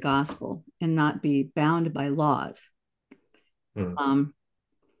out the gospel and not be bound by laws. In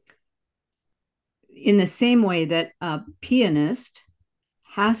the same way that a pianist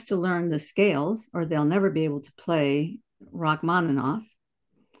has to learn the scales or they'll never be able to play Rachmaninoff.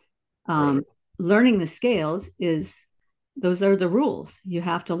 Right. Learning the scales those are the rules. You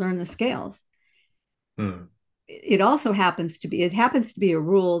have to learn the scales. It also happens to be a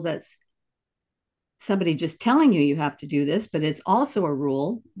rule that's somebody just telling you have to do this, but it's also a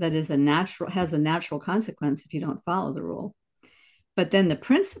rule that has a natural consequence if you don't follow the rule. But then the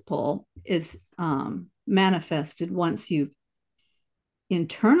principle is manifested once you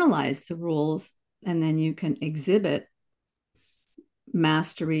internalize the rules, and then you can exhibit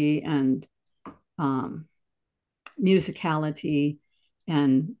mastery and musicality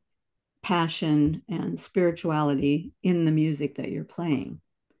and passion and spirituality in the music that you're playing.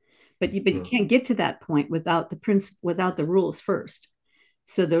 But you can't get to that point without the rules first.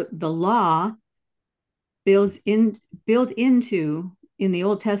 So the law built into in the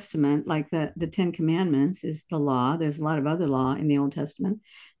Old Testament, like the Ten Commandments is the law. There's a lot of other law in the Old Testament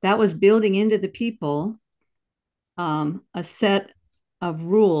that was building into the people a set of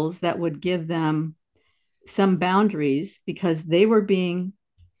rules that would give them some boundaries because they were being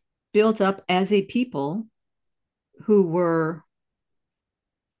built up as a people who were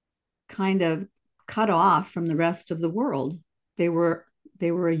kind of cut off from the rest of the world. They were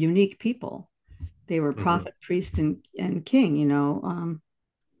a unique people. They were prophet, priest, and king,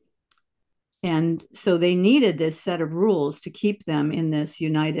 and so they needed this set of rules to keep them in this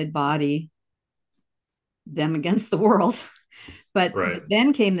united body, them against the world. But Right.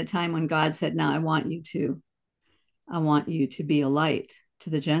 then came the time when God said, "Now I want you to be a light to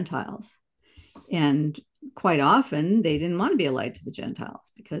the Gentiles." And quite often they didn't want to be a light to the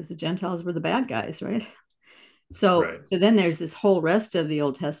Gentiles because the Gentiles were the bad guys, right? So, Right. so then there's this whole rest of the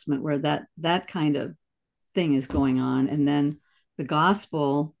Old Testament where that kind of thing is going on, and then the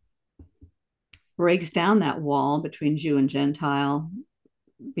gospel breaks down that wall between Jew and Gentile,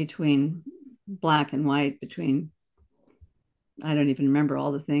 between black and white, between I don't even remember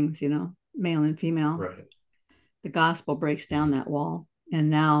all the things, male and female. Right. The gospel breaks down that wall, and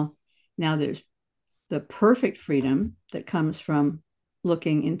now there's the perfect freedom that comes from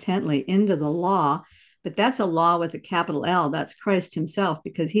looking intently into the law, but that's a law with a capital L. That's Christ himself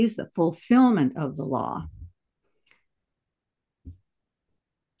because he's the fulfillment of the law.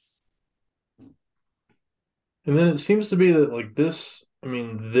 And then it seems to be that like this, I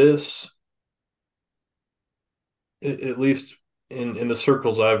mean, this, at least in the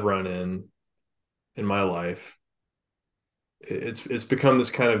circles I've run in my life, it's become this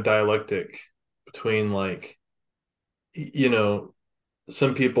kind of dialectic between like, you know,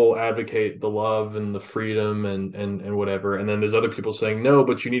 some people advocate the love and the freedom and whatever, and then there's other people saying no,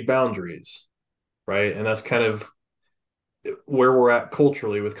 but you need boundaries, right? And that's kind of where we're at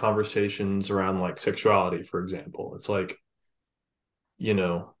culturally with conversations around like sexuality, for example. It's like, you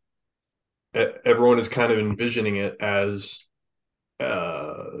know, everyone is kind of envisioning it as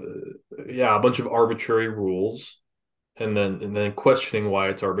uh yeah, a bunch of arbitrary rules, and then questioning why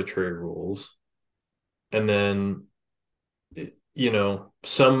it's arbitrary rules, and then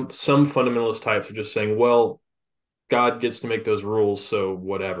some fundamentalist types are just saying, well, God gets to make those rules, so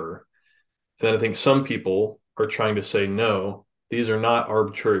whatever. And then I think some people are trying to say, no, these are not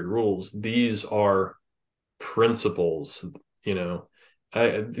arbitrary rules, these are principles. you know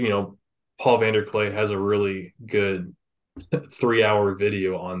I you know Paul Vanderklay has a really good 3-hour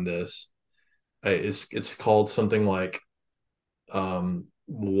video on this. It's called something like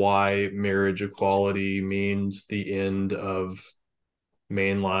why marriage equality means the end of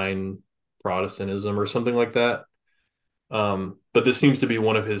mainline Protestantism or something like that. But this seems to be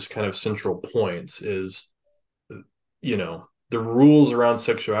one of his kind of central points is, the rules around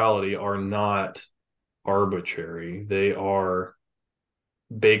sexuality are not arbitrary. They are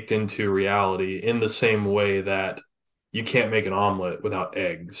baked into reality in the same way that you can't make an omelet without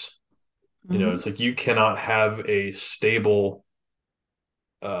eggs. Mm-hmm. It's like you cannot have a stable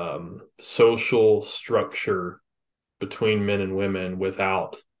social structure between men and women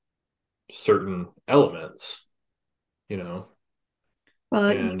without certain elements, you know. Well,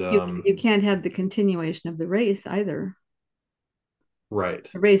 And you can't have the continuation of the race either. right.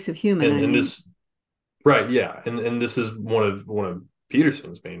 The race of human, I And mean. this right, yeah. And this is one of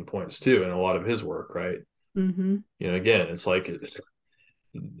Peterson's main points too in a lot of his work, right? Mm-hmm. Again, it's like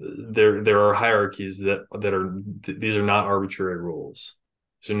there are hierarchies that are these are not arbitrary rules.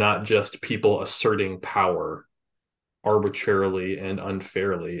 These are not just people asserting power arbitrarily and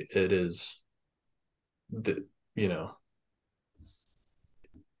unfairly. It is the you know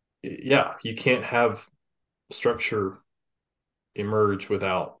yeah, you can't have structure emerge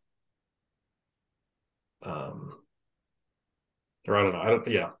without um or I don't know. I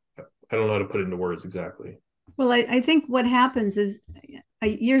don't know how to put it into words exactly. Well, I think what happens is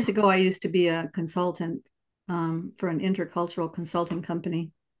years ago, I used to be a consultant for an intercultural consulting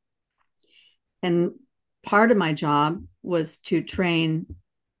company. And part of my job was to train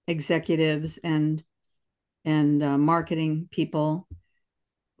executives and marketing people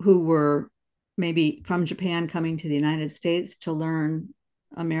who were maybe from Japan coming to the United States to learn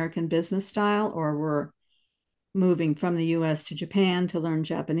American business style, or were moving from the US to Japan to learn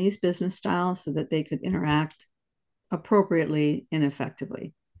Japanese business style so that they could interact appropriately and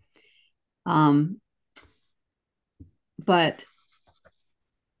effectively. Um, but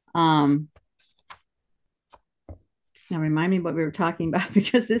now remind me what we were talking about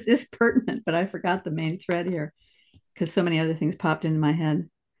because this is pertinent, but I forgot the main thread here. because so many other things popped into my head.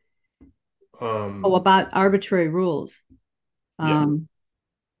 Um, Oh, about arbitrary rules. yeah.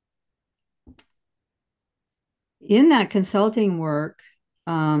 In that consulting work,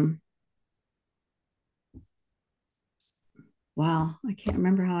 um, wow, I can't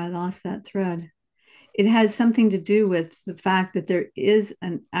remember how I lost that thread. It has something to do with the fact that there is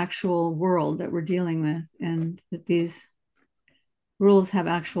an actual world that we're dealing with, and that these rules have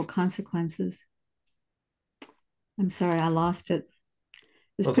actual consequences. I'm sorry, I lost it.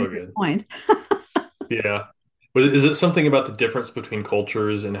 It's a That's all pretty good good. point. Yeah. But is it something about the difference between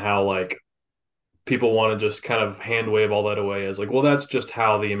cultures and how like people want to just kind of hand wave all that away as like, well, that's just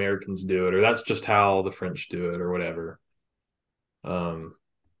how the Americans do it, or that's just how the French do it, or whatever. Um,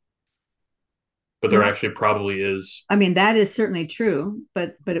 but there Well, actually probably is. I mean, that is certainly true,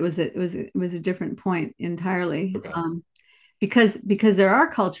 but it was a different point entirely. Okay. Because there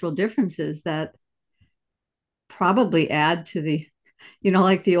are cultural differences that probably add to the,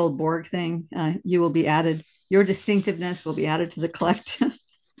 like the old Borg thing. You will be added. Your distinctiveness will be added to the collective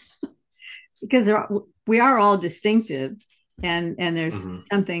because we are all distinctive, and there's Hmm.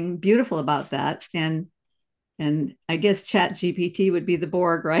 something beautiful about that. And I guess Chat GPT would be the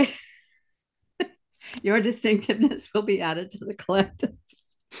Borg, right? Your distinctiveness will be added to the collective.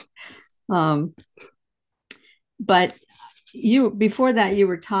 Um, but you before that you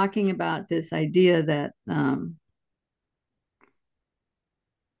were talking about this idea that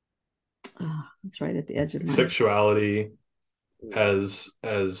it's right at the edge of my Sexuality as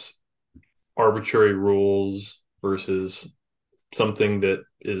arbitrary rules versus something that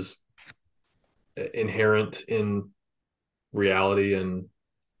is inherent in reality and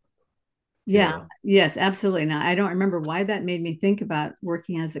you yeah, know yes, absolutely. Now I don't remember why that made me think about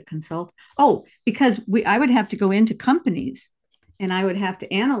working as a consultant. Oh, because I would have to go into companies and I would have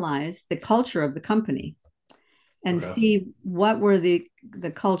to analyze the culture of the company and okay. see what were the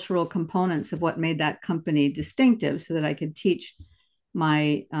cultural components of what made that company distinctive, so that I could teach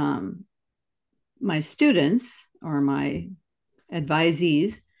my my students or my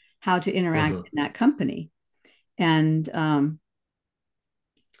advisees how to interact Hmm. in that company. And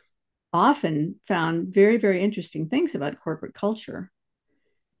often found very, very interesting things about corporate culture.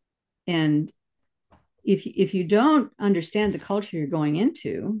 And if you don't understand the culture you're going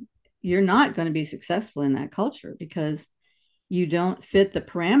into, you're not going to be successful in that culture because you don't fit the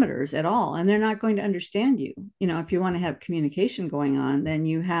parameters at all, and they're not going to understand you. If you want to have communication going on, then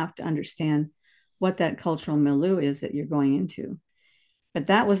you have to understand what that cultural milieu is that you're going into. But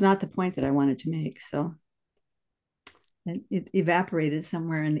that was not the point that I wanted to make, so it evaporated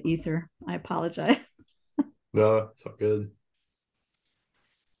somewhere in the ether. I apologize. No, it's all good.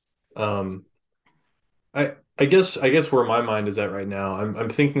 um I guess where my mind is at right now, I'm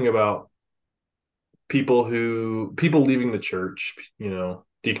thinking about people leaving the church,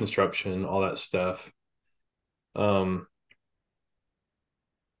 deconstruction, all that stuff. um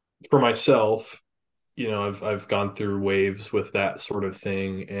for myself, I've gone through waves with that sort of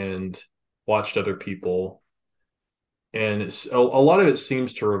thing and watched other people, and a lot of it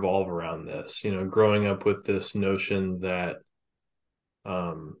seems to revolve around this, growing up with this notion that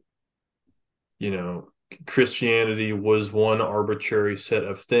um you know Christianity was one arbitrary set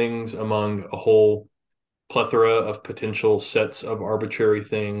of things among a whole plethora of potential sets of arbitrary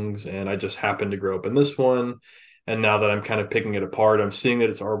things, and I just happened to grow up in this one. And now that I'm kind of picking it apart, I'm seeing that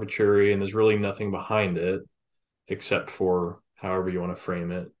it's arbitrary and there's really nothing behind it except for however you want to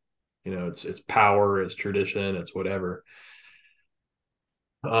frame it. It's power, it's tradition, it's whatever.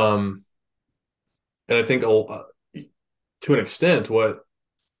 Um, and I think to an extent, what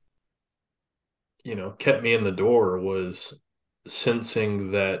kept me in the door was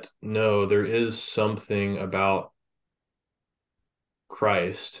sensing that no, there is something about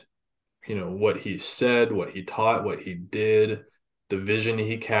Christ, what he said, what he taught, what he did, the vision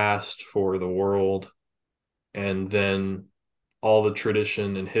he cast for the world, and then all the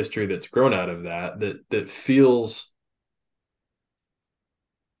tradition and history that's grown out of that feels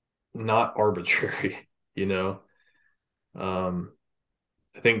not arbitrary. you know um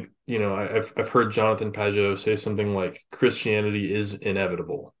I think, I've heard Jonathan Pajot say something like Christianity is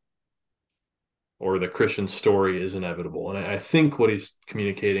inevitable, or the Christian story is inevitable, and I think what he's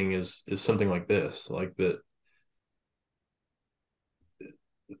communicating is something like this, like that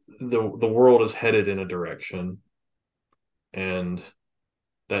the world is headed in a direction, and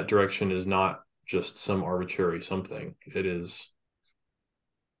that direction is not just some arbitrary something. It is,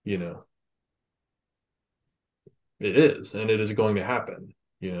 you know, it is, and it is going to happen,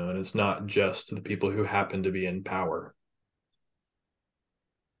 and it's not just the people who happen to be in power.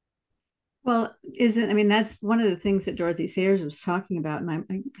 Well, isn't, I mean, that's one of the things that Dorothy Sayers was talking about, and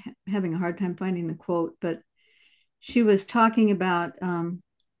I'm having a hard time finding the quote, but she was talking about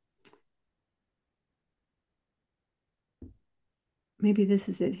maybe this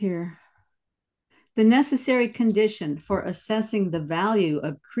is it here. The necessary condition for assessing the value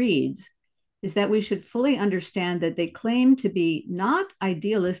of creeds is that we should fully understand that they claim to be not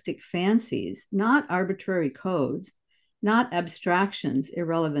idealistic fancies, not arbitrary codes, not abstractions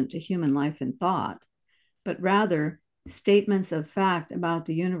irrelevant to human life and thought, but rather statements of fact about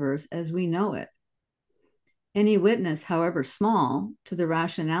the universe as we know it. Any witness, however small, to the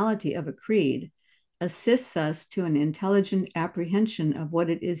rationality of a creed assists us to an intelligent apprehension of what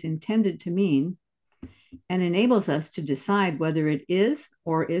it is intended to mean and enables us to decide whether it is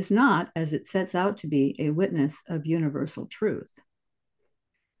or is not, as it sets out to be, a witness of universal truth.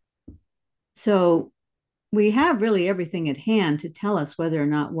 So we have really everything at hand to tell us whether or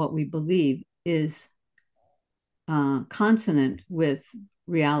not what we believe is consonant with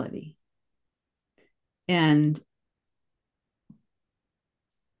reality. And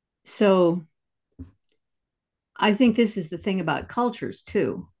so I think this is the thing about cultures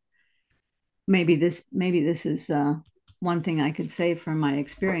too. Maybe this is one thing I could say from my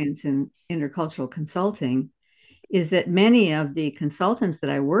experience in intercultural consulting is that many of the consultants that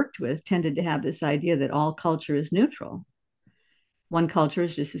I worked with tended to have this idea that all culture is neutral. One culture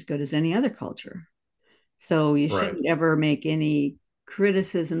is just as good as any other culture. So you Right. shouldn't ever make any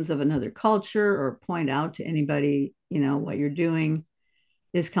criticisms of another culture or point out to anybody, what you're doing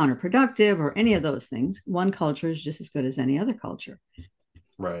is counterproductive or any of those things. One culture is just as good as any other culture.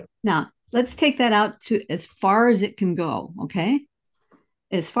 Right. Now, let's take that out to as far as it can go, okay?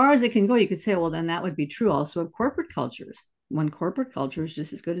 As far as it can go, you could say, well, then that would be true also of corporate cultures. One corporate culture is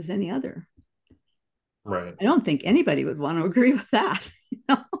just as good as any other. Right. I don't think anybody would want to agree with that,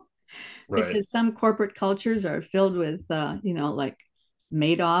 Right. because some corporate cultures are filled with, like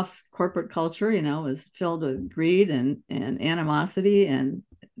Madoff's corporate culture, is filled with greed and animosity and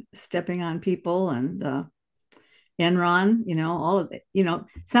stepping on people and Enron, all of it.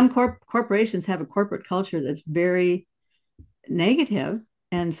 Some corporations have a corporate culture that's very negative,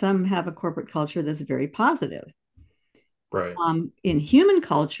 and some have a corporate culture that's very positive. Right. In human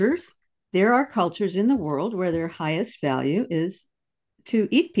cultures, there are cultures in the world where their highest value is to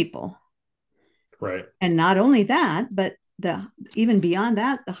eat people. Right. And not only that, but even beyond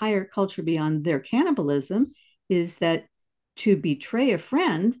that, the higher culture beyond their cannibalism is that to betray a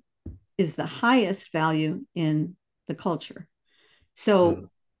friend is the highest value in the culture. So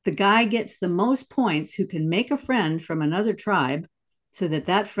the guy gets the most points who can make a friend from another tribe so that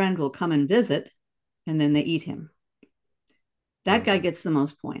that friend will come and visit, and then they eat him. That guy gets the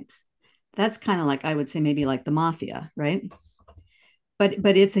most points. That's kind of like, I would say, maybe like the mafia, right?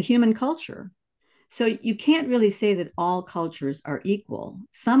 But it's a human culture. So you can't really say that all cultures are equal.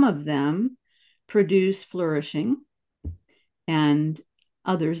 Some of them produce flourishing and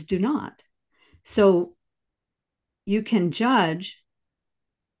others do not. So you can judge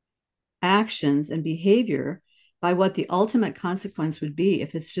actions and behavior by what the ultimate consequence would be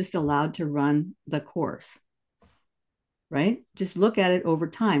if it's just allowed to run the course, right? Just look at it over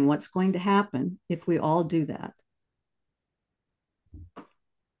time. What's going to happen if we all do that?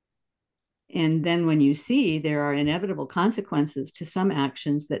 And then when you see there are inevitable consequences to some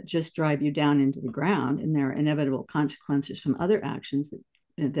actions that just drive you down into the ground, and there are inevitable consequences from other actions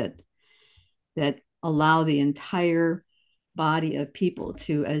that allow the entire body of people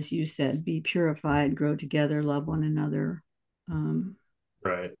to, as you said, be purified, grow together, love one another.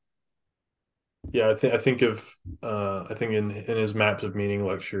 Right. Yeah, I think in his Maps of Meaning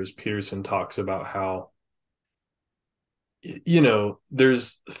lectures, Peterson talks about how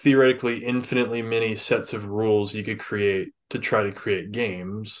there's theoretically infinitely many sets of rules you could create to try to create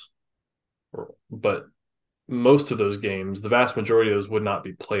games, but most of those games, the vast majority of those would not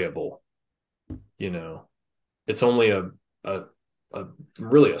be playable. It's only a, a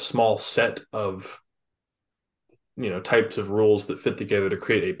really a small set of types of rules that fit together to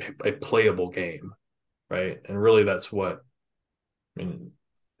create a playable game, right? And really, that's what I mean.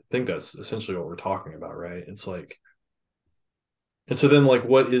 I think that's essentially what we're talking about, right? It's like, and so then, like,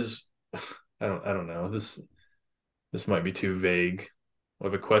 what is? I don't know. This might be too vague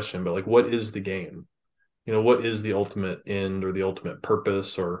of a question, but like, what is the game? What is the ultimate end or the ultimate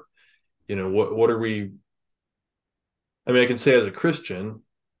purpose, or what are we? I mean, I can say as a Christian,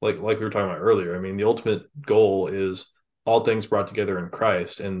 like we were talking about earlier, I mean, the ultimate goal is all things brought together in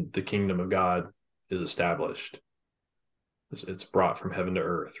Christ, and the kingdom of God is established. It's brought from heaven to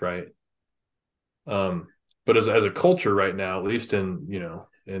earth, right? But as a culture right now, at least in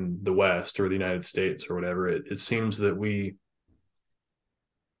in the West or the United States or whatever, it seems that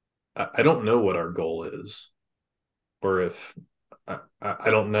I don't know what our goal is, or if I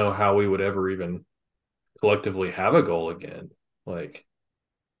don't know how we would ever even collectively have a goal again. Like,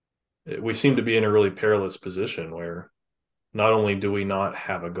 we seem to be in a really perilous position where not only do we not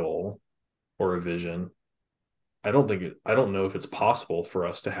have a goal or a vision, I don't know if it's possible for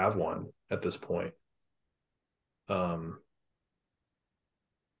us to have one at this point. I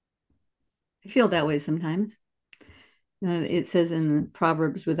feel that way sometimes. It says in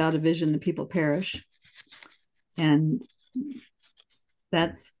Proverbs, without a vision, the people perish. And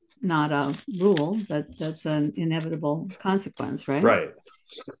that's not a rule, that's an inevitable consequence, right? Right.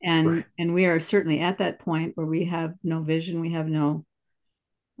 And we are certainly at that point where we have no vision, we have no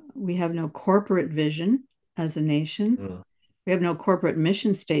corporate vision as a nation. Mm. We have no corporate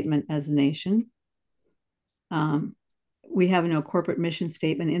mission statement as a nation. We have no corporate mission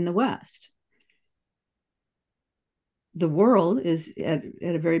statement in the West. The world is at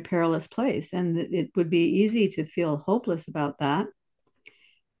a very perilous place, and it would be easy to feel hopeless about that.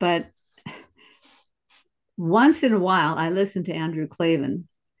 But once in a while, I listen to Andrew Klavan.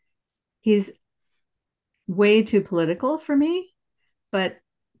 He's way too political for me, but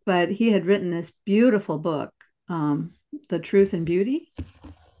he had written this beautiful book, The Truth and Beauty.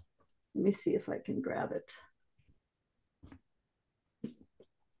 Let me see if I can grab it.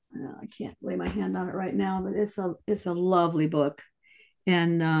 I can't lay my hand on it right now, but it's a lovely book,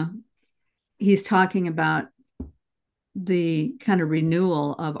 and he's talking about the kind of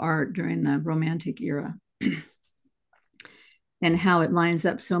renewal of art during the Romantic era and how it lines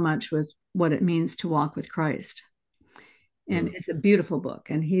up so much with what it means to walk with Christ. And it's a beautiful book.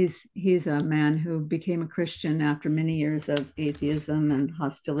 And he's a man who became a Christian after many years of atheism and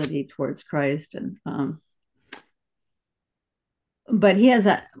hostility towards Christ. And but he has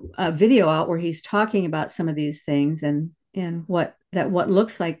a video out where he's talking about some of these things and what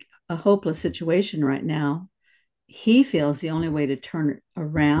looks like a hopeless situation right now. He feels the only way to turn it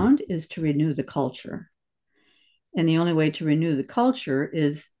around is to renew the culture. And the only way to renew the culture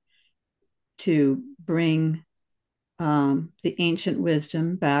is to bring the ancient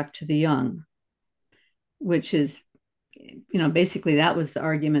wisdom back to the young, which is, basically that was the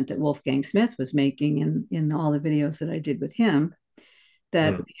argument that Wolfgang Smith was making in all the videos that I did with him,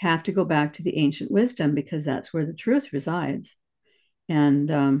 that we have to go back to the ancient wisdom because that's where the truth resides.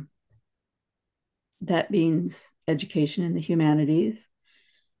 And that means education in the humanities.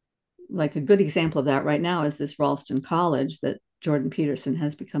 Like a good example of that right now is this Ralston College that Jordan Peterson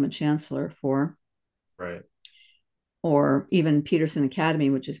has become a chancellor for. Right. Or even Peterson Academy,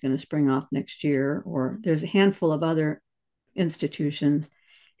 which is going to spring off next year. Or there's a handful of other institutions.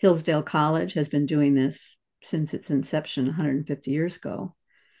 Hillsdale College has been doing this since its inception 150 years ago.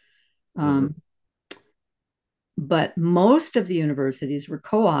 But most of the universities were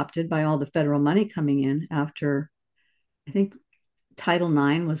co-opted by all the federal money coming in after, I think, Title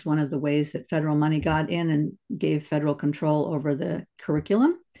IX was one of the ways that federal money got in and gave federal control over the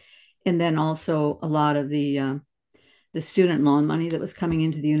curriculum. And then also a lot of the student loan money that was coming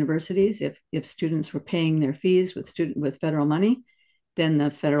into the universities. If students were paying their fees with federal money, then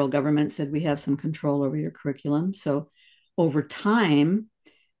the federal government said, we have some control over your curriculum. So over time,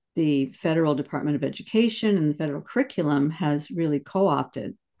 the federal Department of Education and the federal curriculum has really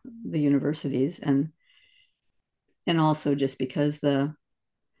co-opted the universities, and also just because the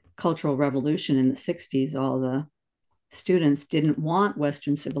Cultural Revolution in the 60s, all the students didn't want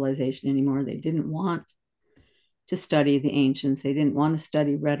Western civilization anymore. They didn't want to study the ancients. They didn't want to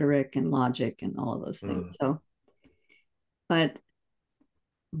study rhetoric and logic and all of those things. So,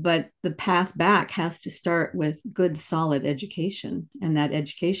 but the path back has to start with good, solid education. And that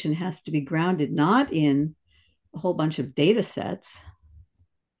education has to be grounded not in a whole bunch of data sets,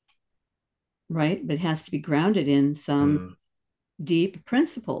 right? But it has to be grounded in some deep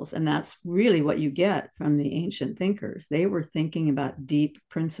principles. And that's really what you get from the ancient thinkers. They were thinking about deep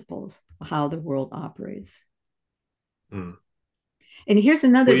principles, how the world operates. And here's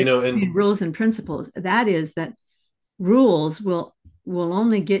another between rules and principles. That is that rules will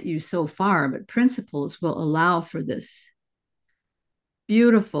only get you so far, but principles will allow for this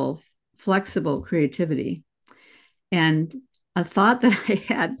beautiful, flexible creativity. And a thought that I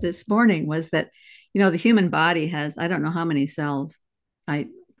had this morning was that, the human body has, I don't know how many cells. I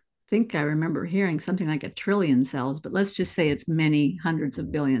think I remember hearing something like 1 trillion cells, but let's just say it's many hundreds of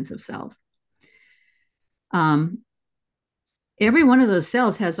billions of cells. Every one of those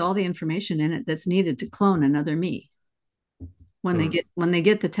cells has all the information in it that's needed to clone another me when they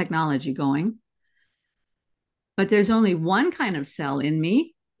get the technology going. But there's only one kind of cell in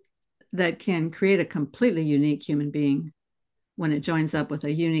me that can create a completely unique human being when it joins up with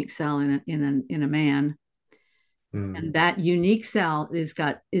a unique cell in a man. And that unique cell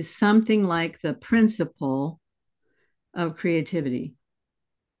is something like the principle of creativity.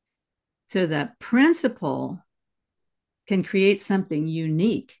 So that principle can create something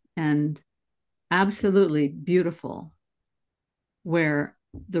unique and absolutely beautiful, where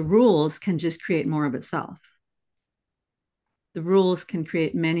the rules can just create more of itself. The rules can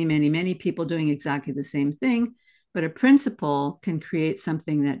create many, many, many people doing exactly the same thing, but a principle can create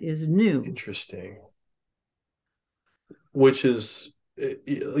something that is new. Interesting. Which is,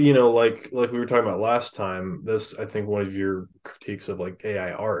 you know, like we were talking about last time, this, I think one of your critiques of like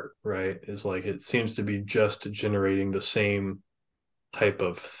AI art, right, is like it seems to be just generating the same type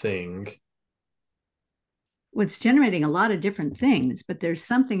of thing. Well, it's generating a lot of different things, but there's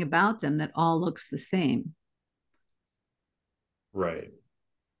something about them that all looks the same. Right.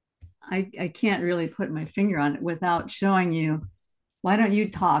 I can't really put my finger on it without showing you. Why don't you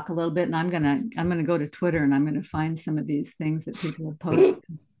talk a little bit, and I'm gonna go to Twitter and I'm gonna find some of these things that people have posted.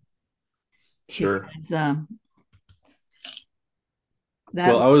 Sure. Because, Well,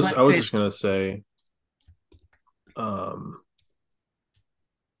 that I was just gonna say, um,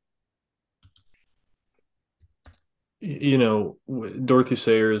 you know, Dorothy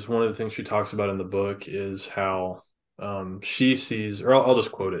Sayers, one of the things she talks about in the book is how she sees, or I'll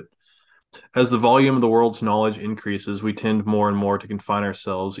just quote it. As the volume of the world's knowledge increases, we tend more and more to confine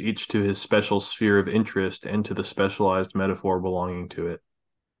ourselves, each to his special sphere of interest and to the specialized metaphor belonging to it.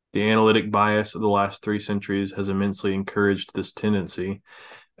 The analytic bias of the last 3 centuries has immensely encouraged this tendency,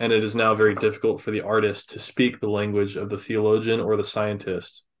 and it is now very difficult for the artist to speak the language of the theologian or the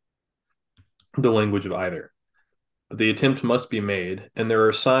scientist, the language of either. But the attempt must be made, and there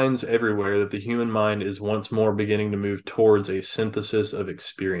are signs everywhere that the human mind is once more beginning to move towards a synthesis of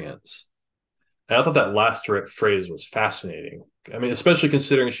experience. And I thought that last phrase was fascinating. I mean, especially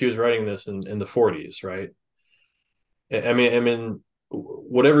considering she was writing this in the 40s, right? I mean,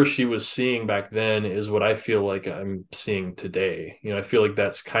 whatever she was seeing back then is what I feel like I'm seeing today. You know, I feel like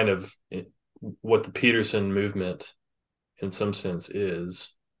that's kind of what the Peterson movement, in some sense,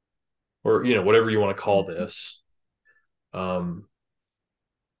 is, or you know, whatever you want to call this. Um,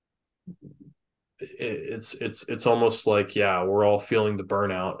 it's almost like, yeah, we're all feeling the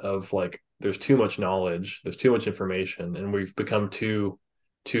burnout of like there's too much knowledge, there's too much information, and we've become too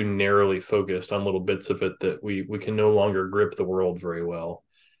narrowly focused on little bits of it that we can no longer grip the world very well.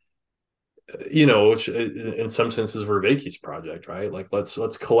 You know, which in some senses Vervaeke's project, right? Like let's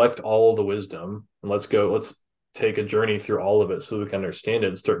collect all of the wisdom and let's take a journey through all of it so we can understand it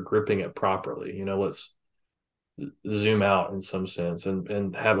and start gripping it properly. You know, let's zoom out in some sense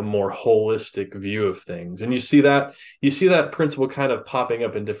and have a more holistic view of things. And you see that principle kind of popping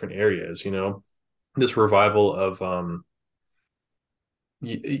up in different areas, you know, this revival of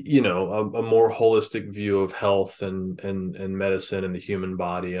you know, a more holistic view of health and medicine and the human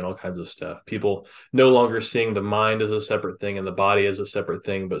body and all kinds of stuff. People no longer seeing the mind as a separate thing and the body as a separate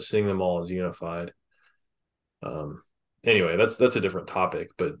thing, but seeing them all as unified. Um, anyway, that's a different topic.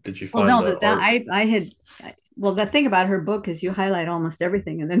 But did you well, find no, the but that art? well, the thing about her book is you highlight almost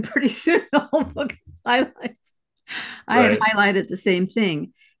everything, and then pretty soon the whole book is highlights. I had Right. highlighted the same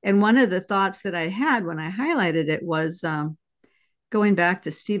thing, and one of the thoughts that I had when I highlighted it was going back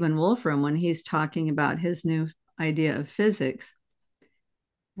to Stephen Wolfram when he's talking about his new idea of physics.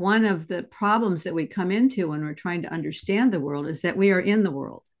 One of the problems that we come into when we're trying to understand the world is that we are in the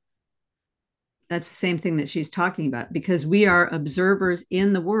world. That's the same thing that she's talking about. Because we are observers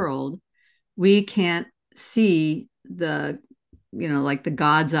in the world, we can't see the, you know, like the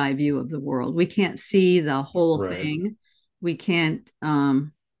God's eye view of the world. We can't see the whole Right. thing. We can't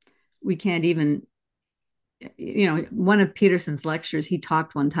even, you know, one of Peterson's lectures, he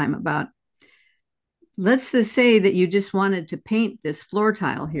talked one time about, let's just say that you just wanted to paint this floor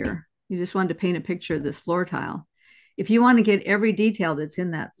tile here. You just wanted to paint a picture of this floor tile. If you want to get every detail that's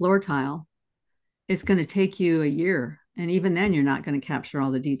in that floor tile, it's going to take you a year. And even then, you're not going to capture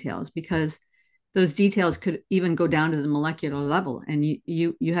all the details because those details could even go down to the molecular level. And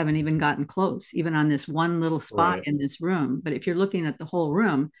you haven't even gotten close, even on this one little spot Right. in this room. But if you're looking at the whole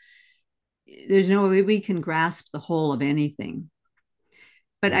room, there's no way we can grasp the whole of anything.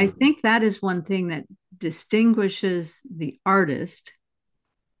 But I think that is one thing that distinguishes the artist.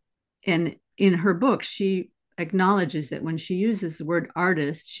 And in her book, she acknowledges that when she uses the word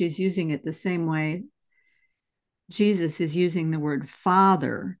artist, she's using it the same way Jesus is using the word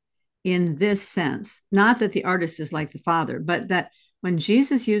father in this sense. Not that the artist is like the father, but that when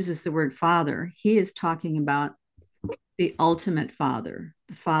Jesus uses the word father, he is talking about the ultimate Father,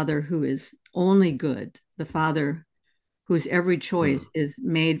 the Father who is only good, the Father whose every choice is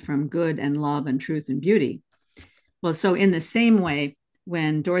made from good and love and truth and beauty. Well, so in the same way,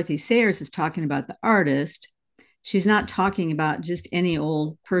 when Dorothy Sayers is talking about the artist, she's not talking about just any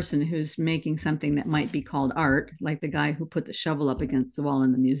old person who's making something that might be called art, like the guy who put the shovel up against the wall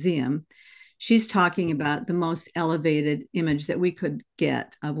in the museum. She's talking about the most elevated image that we could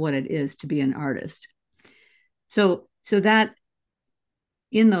get of what it is to be an artist. So that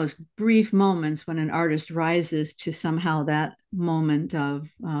in those brief moments when an artist rises to somehow that moment of,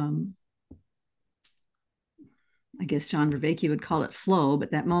 I guess John Vervaeke would call it flow,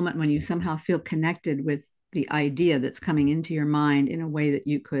 but that moment when you somehow feel connected with the idea that's coming into your mind in a way that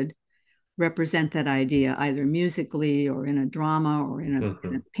you could represent that idea either musically or in a drama or in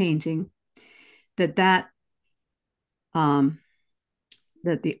a painting, that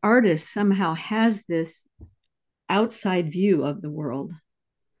the artist somehow has this outside view of the world.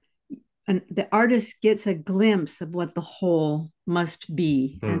 And the artist gets a glimpse of what the whole must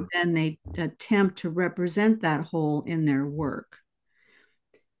be, and then they attempt to represent that whole in their work.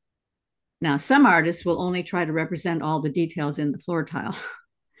 Now, some artists will only try to represent all the details in the floor tile,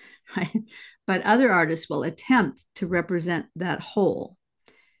 right? But other artists will attempt to represent that whole.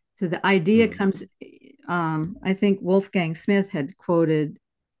 So the idea comes, I think Wolfgang Smith had quoted,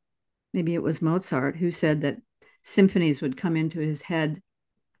 maybe it was Mozart, who said that symphonies would come into his head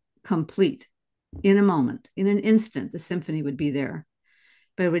complete in a moment, in an instant, the symphony would be there.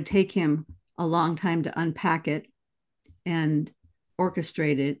 But it would take him a long time to unpack it and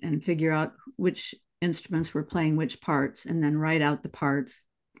orchestrate it and figure out which instruments were playing which parts and then write out the parts.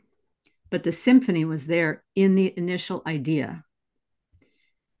 But the symphony was there in the initial idea.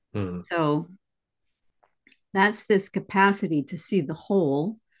 So that's this capacity to see the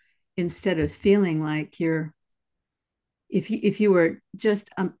whole instead of feeling like you're, if you were just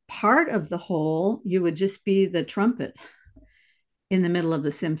a part of the whole, you would just be the trumpet in the middle of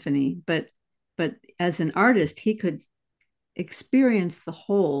the symphony. But as an artist, he could experience the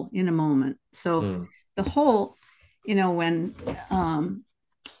whole in a moment. So the whole, when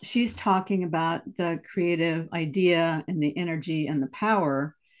she's talking about the creative idea and the energy and the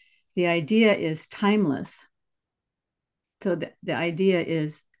power, the idea is timeless. So the idea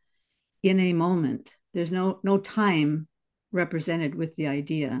is in a moment. There's no time represented with the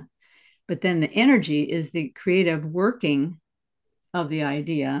idea. But then the energy is the creative working of the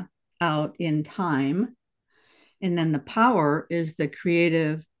idea out in time. And then the power is the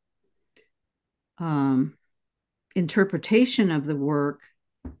creative interpretation of the work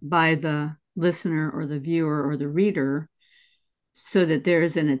by the listener or the viewer or the reader, so that there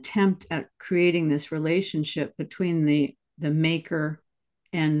is an attempt at creating this relationship between the maker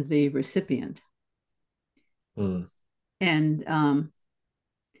and the recipient. And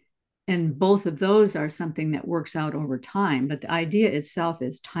both of those are something that works out over time, but the idea itself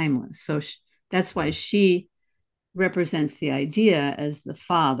is timeless. So that's why she represents the idea as the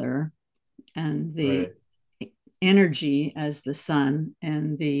father and the energy as the son,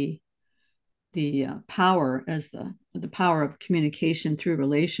 and the power as the power of communication through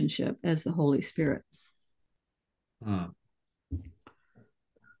relationship as the Holy Spirit.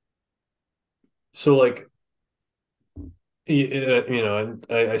 So like,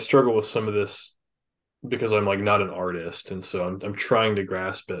 I struggle with some of this because I'm like not an artist, and so I'm trying to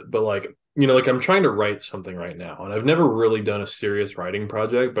grasp it. But like, like I'm trying to write something right now, and I've never really done a serious writing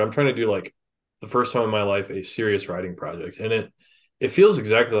project, but I'm trying to do like the first time in my life a serious writing project, and it feels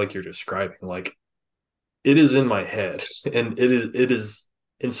exactly like you're describing. Like it is in my head, and it is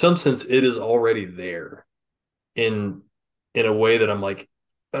in some sense it is already there in a way that I'm like,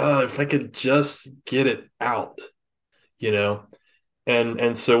 if I could just get it out,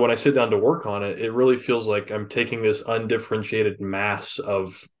 and so when I sit down to work on it, it really feels like I'm taking this undifferentiated mass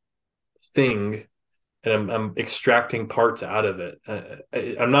of thing, and I'm extracting parts out of it.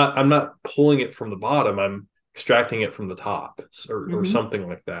 I'm not pulling it from the bottom. I'm extracting it from the top, or something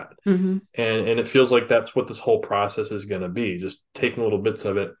like that. And it feels like that's what this whole process is going to be, just taking little bits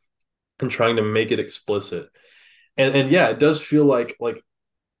of it and trying to make it explicit. And yeah, it does feel like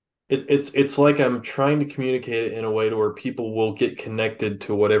it's like I'm trying to communicate it in a way to where people will get connected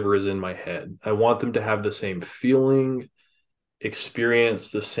to whatever is in my head. I want them to have the same feeling, experience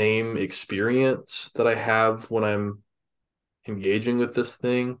the same experience that I have when I'm engaging with this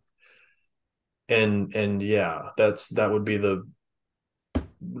thing. And yeah, that would be the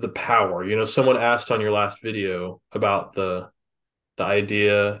power. Someone asked on your last video about the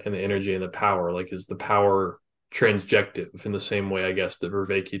idea and the energy and the power. Like, is the power transjective in the same way, I guess, that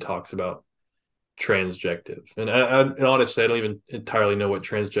Vervaeke talks about transjective. And honestly, I don't even entirely know what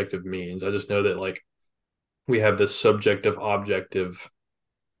transjective means. I just know that like we have this subjective objective,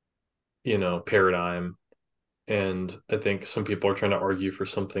 paradigm. And I think some people are trying to argue for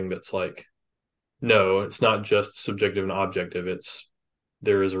something that's like, no, it's not just subjective and objective.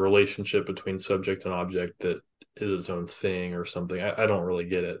 There is a relationship between subject and object that is its own thing or something. I don't really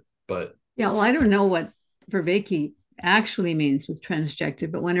get it, but yeah, well, I don't know what Vervaeke actually means with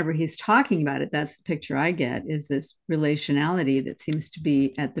transjective, but whenever he's talking about it, that's the picture I get, is this relationality that seems to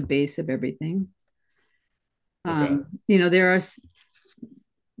be at the base of everything. okay. There are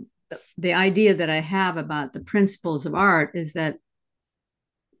the idea that I have about the principles of art is that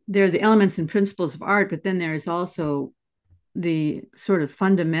there are the elements and principles of art, but then there's also the sort of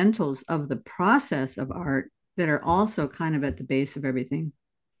fundamentals of the process of art that are also kind of at the base of everything.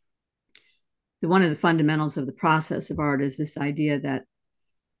 One of the fundamentals of the process of art is this idea that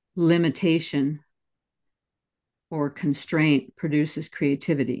limitation or constraint produces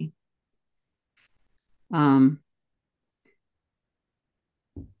creativity. And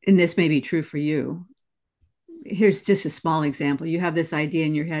this may be true for you. Here's just a small example. You have this idea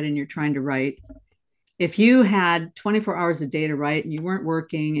in your head and you're trying to write. If you had 24 hours a day to write and you weren't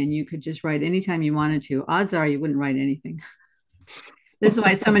working and you could just write anytime you wanted to, odds are you wouldn't write anything. This is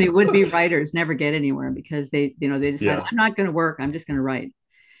why so many would-be writers never get anywhere, because they decide, I'm not going to work, I'm just going to write.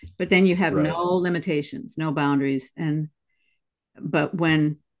 But then you have no limitations, no boundaries. But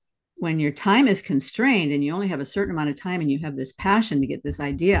when your time is constrained and you only have a certain amount of time and you have this passion to get this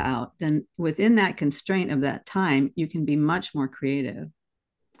idea out, then within that constraint of that time, you can be much more creative.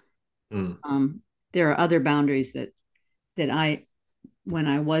 There are other boundaries that when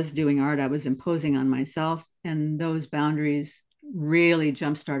I was doing art, I was imposing on myself, and those boundaries really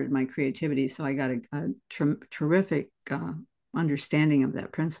jump-started my creativity. So I got a terrific understanding of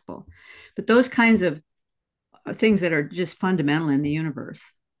that principle. But those kinds of things that are just fundamental in the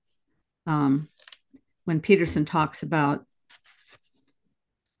universe. When Peterson talks about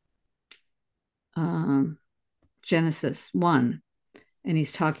Genesis 1, and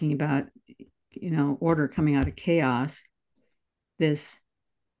he's talking about, order coming out of chaos,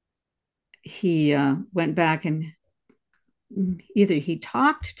 he went back and either he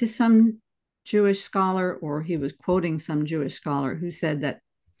talked to some Jewish scholar or he was quoting some Jewish scholar who said that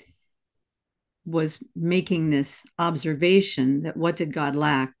was making this observation that what did God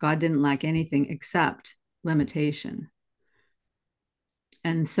lack? God didn't lack anything except limitation.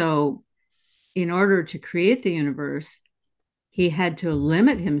 And so in order to create the universe, he had to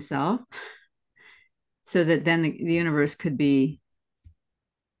limit himself so that then the universe could be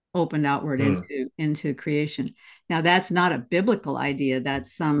opened outward into creation. Now, that's not a biblical idea.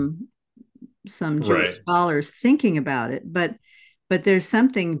 That's some Jewish scholars thinking about it, but there's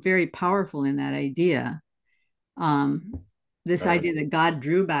something very powerful in that idea. This idea that God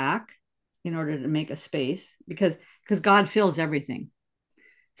drew back in order to make a space, because God fills everything.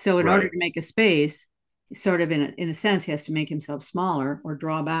 So in order to make a space, sort of in a sense, he has to make himself smaller or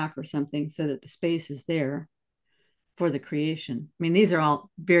draw back or something so that the space is there for the creation. I mean, these are all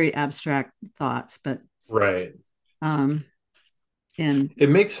very abstract thoughts, but and it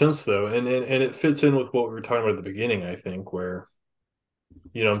makes sense though, and it fits in with what we were talking about at the beginning, I think, where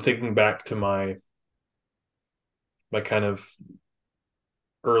I'm thinking back to my kind of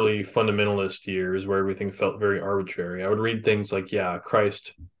early fundamentalist years where everything felt very arbitrary. I would read things like,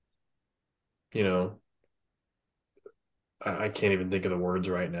 Christ, I can't even think of the words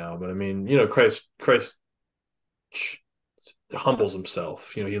right now, but I mean, Christ humbles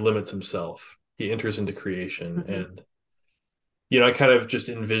himself, he limits himself, he enters into creation. And I kind of just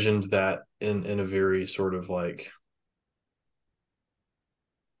envisioned that in a very sort of like,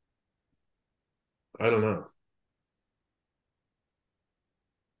 I don't know,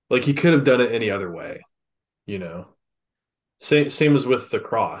 like he could have done it any other way, same as with the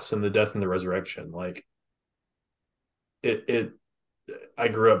cross and the death and the resurrection. Like it I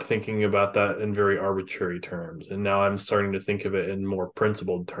grew up thinking about that in very arbitrary terms, and now I'm starting to think of it in more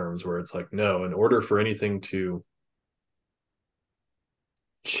principled terms, where it's like, no, in order for anything to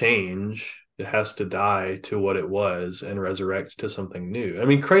change, it has to die to what it was and resurrect to something new. I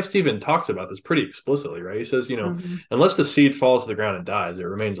mean, Christ even talks about this pretty explicitly, right? He says, unless the seed falls to the ground and dies, it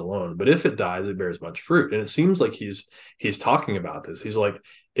remains alone. But if it dies, it bears much fruit. And it seems like he's talking about this. He's like,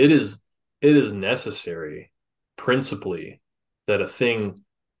 it is necessary, principally, that a thing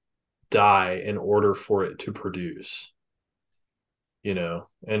die in order for it to produce.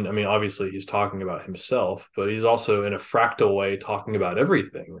 And I mean, obviously he's talking about himself, but he's also in a fractal way talking about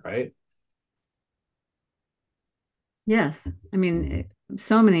everything, right? Yes. I mean,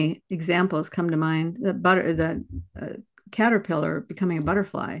 so many examples come to mind. The caterpillar becoming a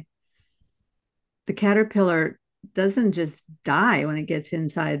butterfly. The caterpillar doesn't just die when it gets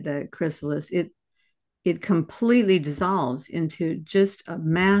inside the chrysalis. It completely dissolves into just a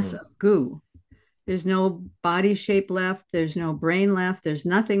mass of goo. There's no body shape left. There's no brain left. There's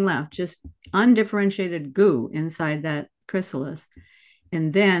nothing left, just undifferentiated goo inside that chrysalis.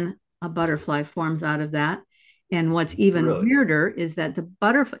 And then a butterfly forms out of that. And what's even Really? weirder is that the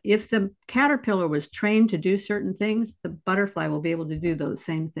butterfly, if the caterpillar was trained to do certain things, the butterfly will be able to do those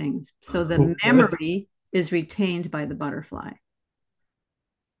same things. So the What? memory is retained by the butterfly.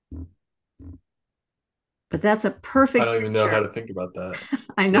 But that's a I perfect don't even know how picture. to think about that.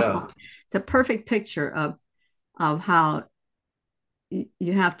 I Yeah. know. It's a perfect picture of how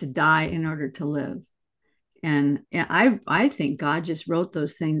you have to die in order to live. And I think God just wrote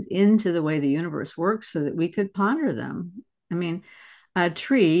those things into the way the universe works so that we could ponder them. I mean, a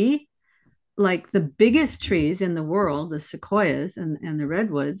tree, like the biggest trees in the world, the sequoias and the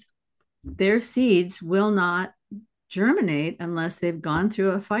redwoods, their seeds will not germinate unless they've gone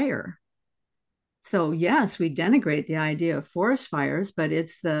through a fire. So yes, we denigrate the idea of forest fires, but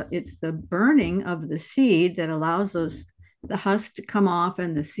it's the burning of the seed that allows those the husk to come off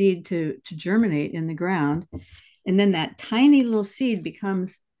and the seed to germinate in the ground. And then that tiny little seed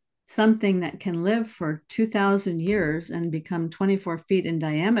becomes something that can live for 2,000 years and become 24 feet in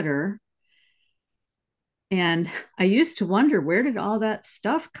diameter. And I used to wonder, where did all that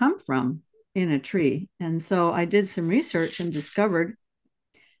stuff come from in a tree? And so I did some research and discovered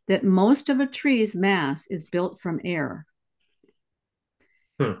that most of a tree's mass is built from air.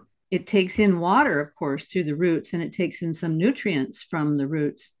 Hmm. It takes in water, of course, through the roots, and it takes in some nutrients from the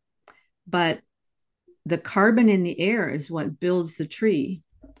roots. But the carbon in the air is what builds the tree,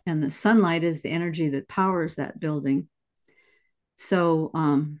 and the sunlight is the energy that powers that building. So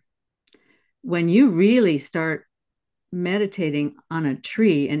when you really start meditating on a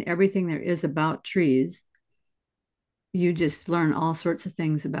tree and everything there is about trees, you just learn all sorts of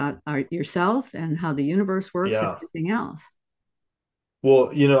things about yourself and how the universe works and Yeah. everything else.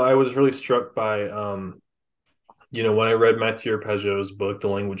 Well, I was really struck by when I read Mathieu Pageau's book, The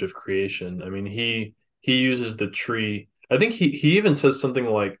Language of Creation. I mean, he uses the tree. I think he even says something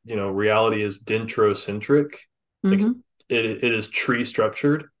like, reality is dendrocentric, like Mm-hmm. it is tree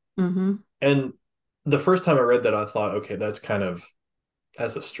structured. Mm-hmm. And the first time I read that, I thought, okay, that's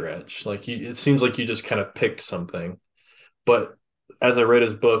a stretch. Like it seems like you just kind of picked something. But as I read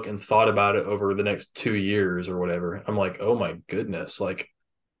his book and thought about it over the next 2 years or whatever, I'm like, oh my goodness, like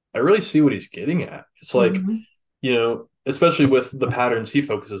I really see what he's getting at. It's like, Mm-hmm. especially with the patterns he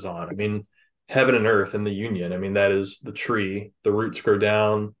focuses on. I mean, heaven and earth and the union. I mean, that is the tree. The roots grow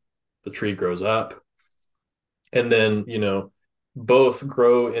down, the tree grows up, and then, both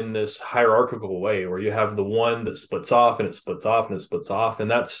grow in this hierarchical way where you have the one that splits off and it splits off and it splits off. And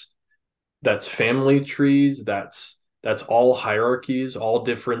that's family trees. That's all hierarchies, all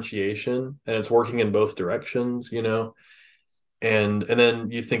differentiation, and it's working in both directions. And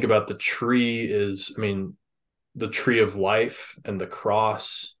then you think about the tree is, I mean, the tree of life and the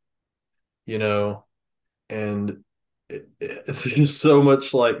cross, you know, and there's so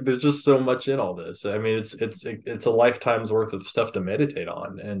much, like there's just so much in all this. I mean, it's a lifetime's worth of stuff to meditate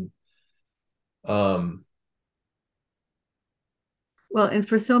on, and um, Well, and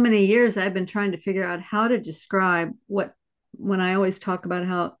for so many years, I've been trying to figure out how to describe when I always talk about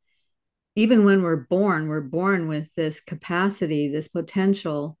how even when we're born with this capacity, this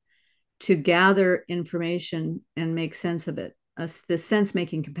potential to gather information and make sense of it. The sense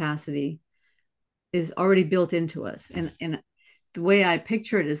making capacity is already built into us. And the way I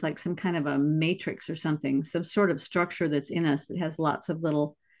picture it is like some kind of a matrix or something, some sort of structure that's in us that has lots of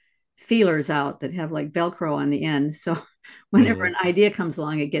little feelers out that have like Velcro on the end. So whenever an mhm, idea comes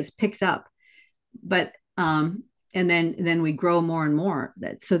along, it gets picked up. But and then we grow more and more.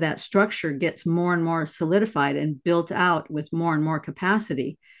 So that structure gets more and more solidified and built out with more and more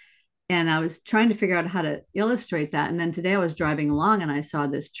capacity. And I was trying to figure out how to illustrate that. And then today I was driving along and I saw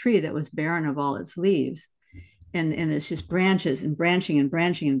this tree that was barren of all its leaves. And it's just branches and branching and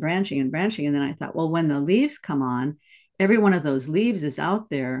branching and branching and branching. And then I thought, well, when the leaves come on, every one of those leaves is out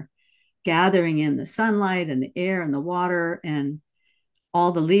there gathering in the sunlight and the air and the water, and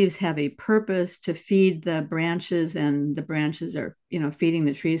all the leaves have a purpose to feed the branches, and the branches are feeding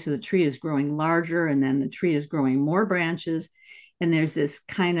the tree, so the tree is growing larger, and then the tree is growing more branches, and there's this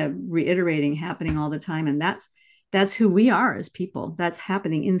kind of reiterating happening all the time. And that's who we are as people. That's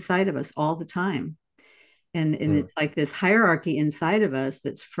happening inside of us all the time. And mm, it's like this hierarchy inside of us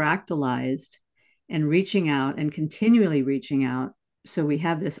that's fractalized, and reaching out and continually reaching out. So we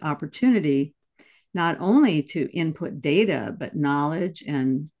have this opportunity not only to input data, but knowledge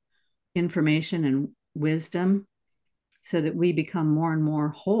and information and wisdom, so that we become more and more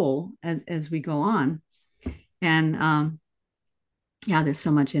whole as we go on. And yeah, there's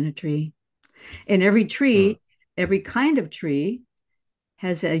so much in a tree. And every tree, every kind of tree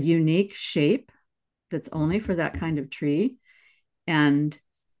has a unique shape that's only for that kind of tree. And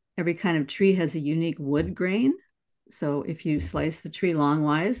every kind of tree has a unique wood grain. So if you slice the tree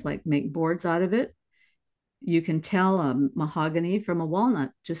longwise, like make boards out of it, you can tell a mahogany from a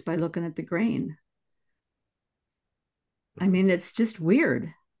walnut just by looking at the grain. I mean, it's just weird.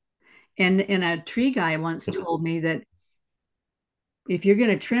 And a tree guy once told me that if you're going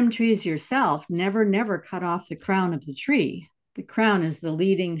to trim trees yourself, never cut off the crown of the tree. The crown is the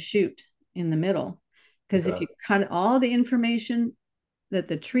leading shoot in the middle. Because if you cut, all the information that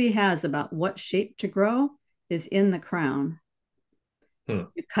the tree has about what shape to grow is in the crown. You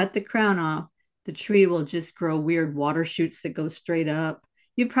cut the crown off, the tree will just grow weird water shoots that go straight up.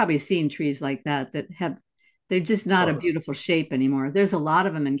 You've probably seen trees like that they're just not a beautiful shape anymore. There's a lot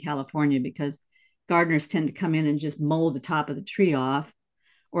of them in California because gardeners tend to come in and just mow the top of the tree off.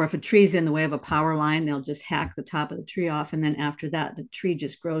 Or if a tree's in the way of a power line, they'll just hack the top of the tree off. And then after that, the tree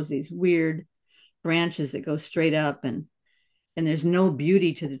just grows these weird branches that go straight up, and there's no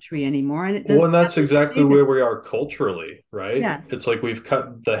beauty to the tree anymore. And it doesn't. Well, and that's exactly where we are culturally, right? Yes. It's like we've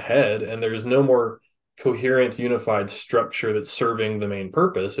cut the head and there's no more coherent, unified structure that's serving the main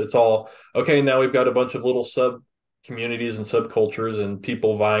purpose. It's all, okay, now we've got a bunch of little sub communities and subcultures and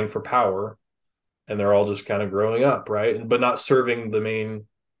people vying for power, and they're all just kind of growing up, right? But not serving the main,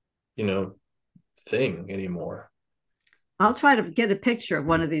 thing anymore. I'll try to get a picture of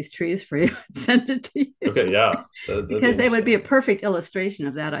one of these trees for you and send it to you. Okay, yeah. Because it would be a perfect illustration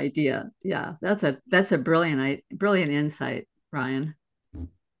of that idea. Yeah, that's a brilliant insight, Ryan.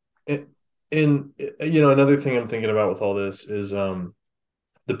 And another thing I'm thinking about with all this is the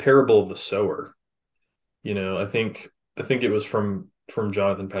parable of the sower. I think it was from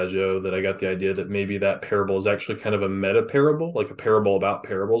Jonathan Pageau that I got the idea that maybe that parable is actually kind of a meta parable, like a parable about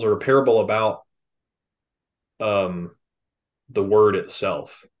parables, or a parable about the word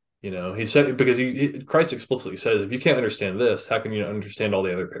itself. He said, because Christ explicitly says, if you can't understand this, how can you understand all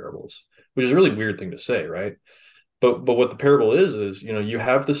the other parables? Which is a really weird thing to say, right? But what the parable is you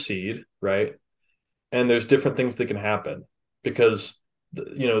have the seed, right? And there's different things that can happen because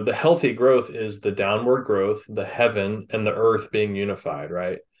the healthy growth is the downward growth, the heaven and the earth being unified,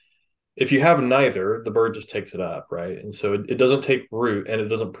 right? If you have neither, the bird just takes it up, right? And so it doesn't take root and it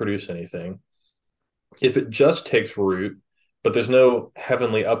doesn't produce anything. If it just takes root, but there's no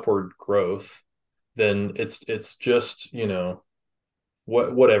heavenly upward growth, then it's just,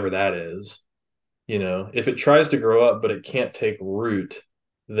 whatever that is. If it tries to grow up, but it can't take root,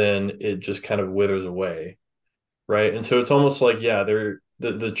 then it just kind of withers away. Right. And so it's almost like, yeah,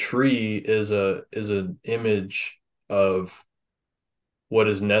 the tree is an image of what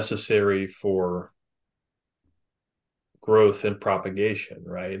is necessary for growth and propagation,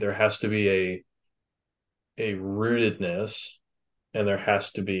 right? There has to be a rootedness, and there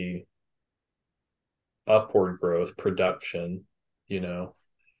has to be upward growth, production, and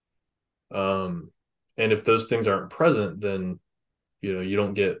if those things aren't present, then you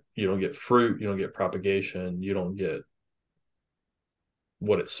don't get fruit, you don't get propagation, you don't get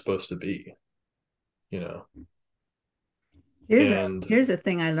what it's supposed to be. Here's a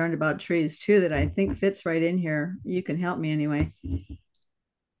thing I learned about trees too that I think fits right in here. You can help me anyway.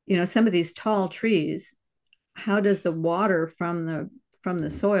 Some of these tall trees, how does the water from the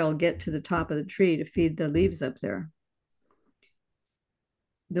soil get to the top of the tree to feed the leaves up there?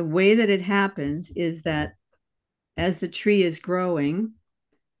 The way that it happens is that as the tree is growing,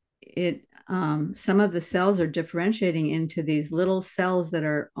 some of the cells are differentiating into these little cells that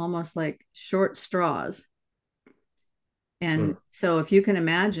are almost like short straws. And so if you can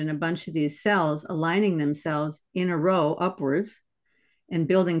imagine a bunch of these cells aligning themselves in a row upwards and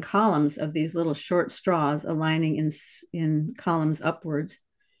building columns of these little short straws aligning in columns upwards,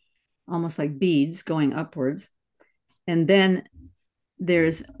 almost like beads going upwards. And then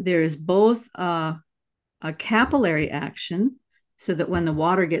there's both a capillary action, so that when the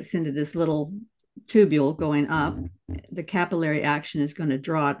water gets into this little tubule going up, the capillary action is going to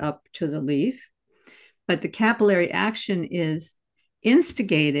draw it up to the leaf. But the capillary action is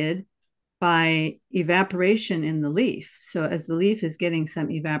instigated by evaporation in the leaf. So as the leaf is getting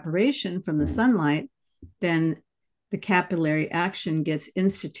some evaporation from the sunlight, then the capillary action gets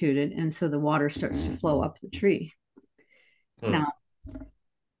instituted, and so the water starts to flow up the tree. Now,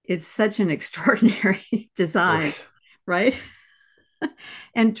 it's such an extraordinary design, Right. right?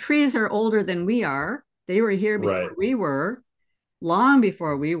 And trees are older than we are. They were here before Right. we were, long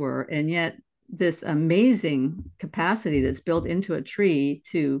before we were, and yet this amazing capacity that's built into a tree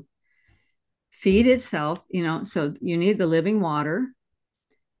to feed itself, so you need the living water,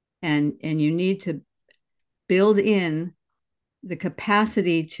 and you need to build in the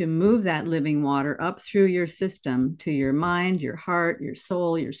capacity to move that living water up through your system to your mind, your heart, your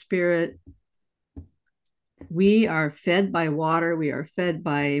soul, your spirit. We are fed by water. We are fed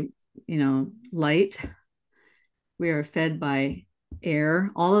by, light. We are fed by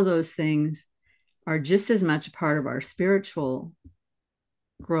air. All of those things are just as much a part of our spiritual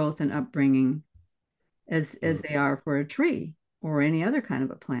growth and upbringing as they are for a tree or any other kind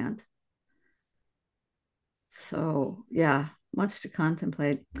of a plant. So, yeah, much to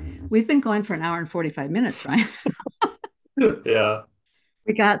contemplate. We've been going for an hour and 45 minutes, right? Yeah.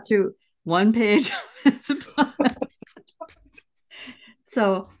 We got through one page of this book.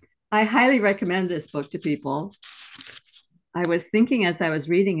 So, I highly recommend this book to people. I was thinking as I was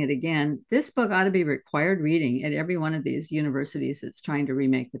reading it again, this book ought to be required reading at every one of these universities that's trying to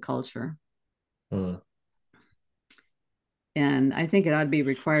remake the culture. Hmm. And I think it ought to be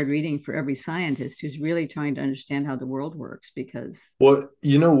required reading for every scientist who's really trying to understand how the world works, because Well,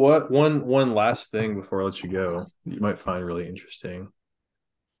 you know what? One last thing before I let you go, you might find really interesting.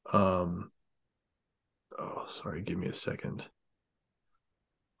 Um, oh, sorry, give me a second.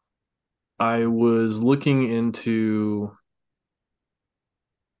 I was looking into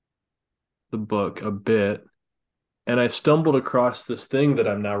the book a bit, and I stumbled across this thing that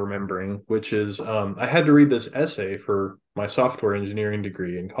I'm now remembering, which is I had to read this essay for my software engineering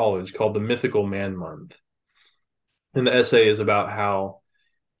degree in college called The Mythical Man Month. And the essay is about how,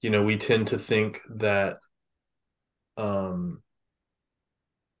 we tend to think that um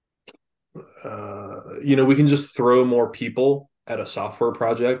we can just throw more people at a software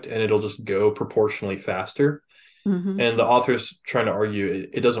project and it'll just go proportionally faster. mm-hmm. And the author's trying to argue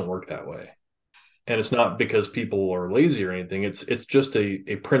it doesn't work that way. And it's not because people are lazy or anything. It's just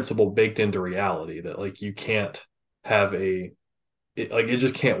a principle baked into reality that like you can't have it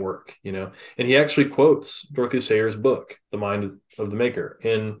just can't work. And he actually quotes Dorothy Sayers' book, The Mind of the Maker,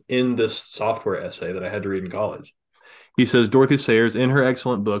 in this software essay that I had to read in college. He says Dorothy Sayers, in her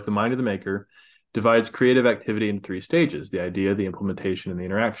excellent book, The Mind of the Maker, divides creative activity into three stages: the idea, the implementation, and the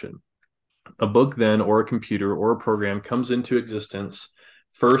interaction. A book, then, or a computer or a program comes into existence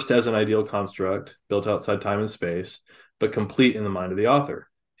first as an ideal construct built outside time and space, but complete in the mind of the author.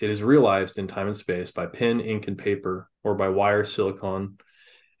 It is realized in time and space by pen, ink, and paper, or by wire, silicon,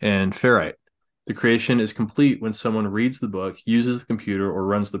 and ferrite. The creation is complete when someone reads the book, uses the computer, or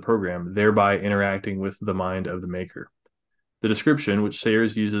runs the program, thereby interacting with the mind of the maker. The description, which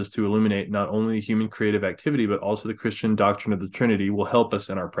Sayers uses to illuminate not only human creative activity, but also the Christian doctrine of the Trinity, will help us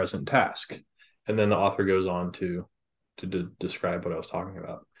in our present task. And then the author goes on to describe what I was talking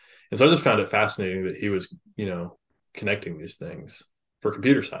about. And so I just found it fascinating that he was, connecting these things for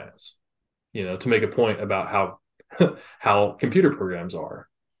computer science, to make a point about how how computer programs are.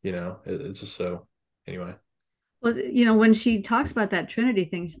 It's just so anyway. Well, when she talks about that Trinity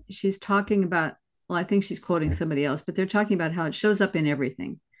thing, she's talking about, well, I think she's quoting somebody else, but they're talking about how it shows up in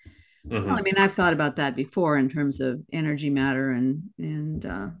everything. Well, I Mm-hmm. mean, I've thought about that before in terms of energy, matter, and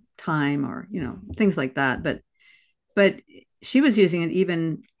time, or things like that. But she was using it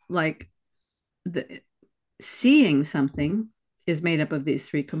even like the seeing something is made up of these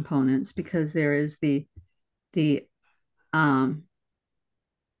three components, because there is the um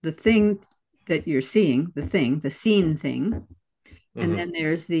the thing that you're seeing, the seen thing, and Mm-hmm. then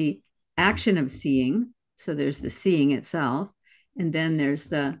there's the action of seeing. So there's the seeing itself, and then there's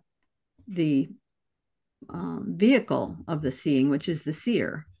the vehicle of the seeing, which is the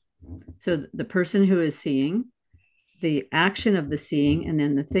seer. So the person who is seeing, the action of the seeing, and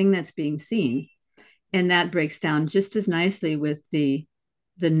then the thing that's being seen. And that breaks down just as nicely with the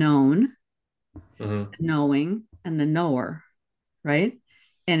known, Mm-hmm. the knowing, and the knower, right?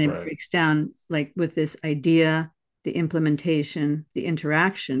 And it Right. breaks down like with this idea, the implementation, the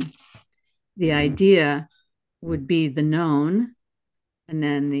interaction. The idea would be the known, and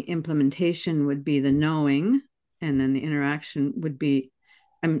then the implementation would be the knowing, and then the interaction would be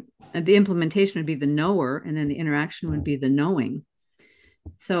the implementation would be the knower, and then the interaction would be the knowing.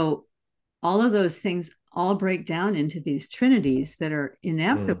 So all of those things all break down into these trinities that are Mm.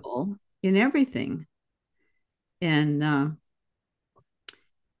 inevitable in everything. And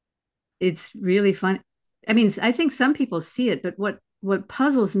it's really fun. I mean, I think some people see it, but what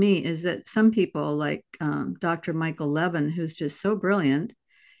puzzles me is that some people like Dr. Michael Levin, who's just so brilliant,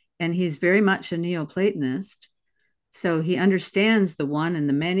 and he's very much a Neoplatonist. So he understands the one and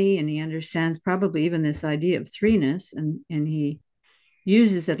the many, and he understands probably even this idea of threeness, and he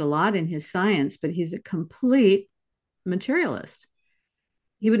uses it a lot in his science, but he's a complete materialist.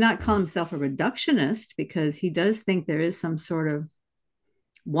 He would not call himself a reductionist because he does think there is some sort of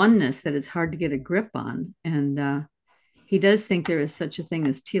oneness that it's hard to get a grip on. And he does think there is such a thing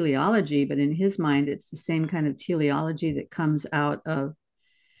as teleology, but in his mind, it's the same kind of teleology that comes out of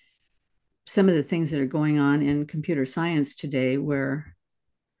some of the things that are going on in computer science today, where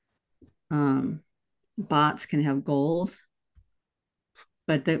bots can have goals,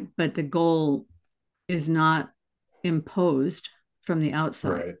 but the goal is not imposed from the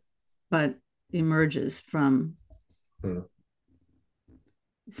outside, Right. but emerges from. Hmm.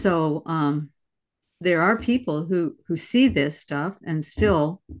 So there are people who see this stuff and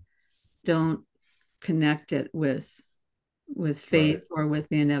still don't connect it with faith, Right. or with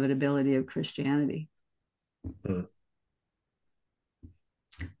the inevitability of Christianity, Hmm.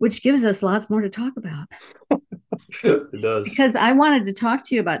 which gives us lots more to talk about. It does. Because I wanted to talk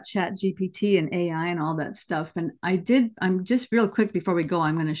to you about Chat GPT and AI and all that stuff. And I'm just real quick before we go,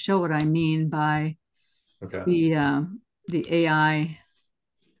 I'm going to show what I mean by Okay. the AI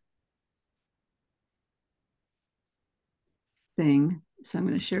thing. So I'm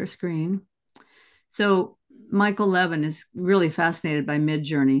going to share a screen. So Michael Levin is really fascinated by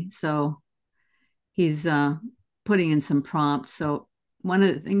Midjourney. So he's putting in some prompts. So one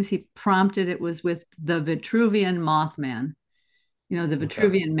of the things he prompted it was with the Vitruvian Mothman. You know, the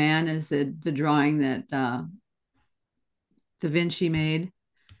Vitruvian Okay. Man is the drawing that Da Vinci made.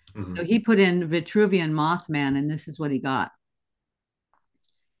 Mm-hmm. So he put in Vitruvian Mothman, and this is what he got.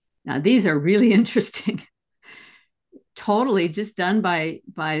 Now these are really interesting. Totally just done by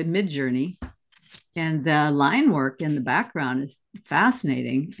Midjourney, and the line work in the background is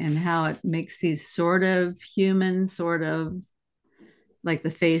fascinating, and how it makes these sort of human, sort of like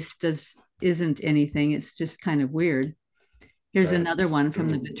the face isn't anything. It's just kind of weird. Here's Right. another one from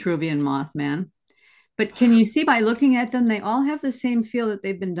the Vitruvian Mothman. But can you see by looking at them, they all have the same feel, that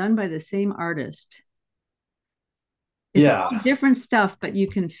they've been done by the same artist. It's all Yeah. different stuff, but you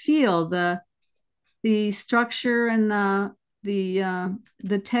can feel the structure and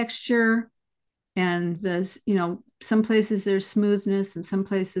the texture, and some places there's smoothness and some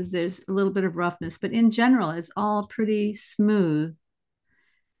places there's a little bit of roughness, but in general it's all pretty smooth.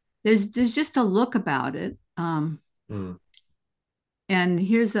 There's just a look about it. Hmm. And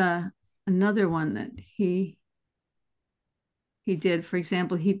here's another one that he did. For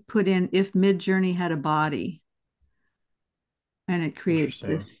example, he put in if Midjourney had a body, and it creates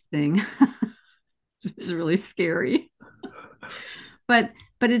Interesting. this thing. It's really scary, but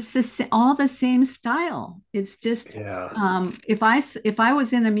it's all the same style. It's just Yeah. if I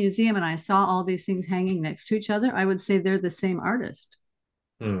was in a museum and I saw all these things hanging next to each other, I would say they're the same artist.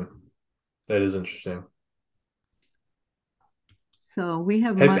 Hmm. That is interesting. So we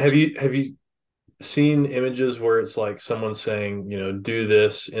have Have much. have you seen images where it's like someone saying, do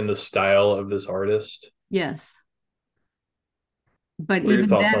this in the style of this artist? Yes, but What are your even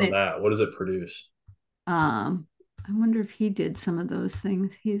thoughts then on it that? What does it produce? I wonder if he did some of those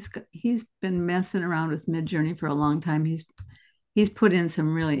things. He's been messing around with Midjourney for a long time. He's put in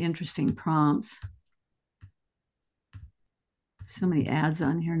some really interesting prompts. So many ads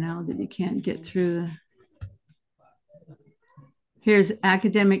on here now that you can't get through. Here's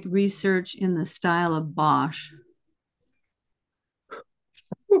academic research in the style of Bosch.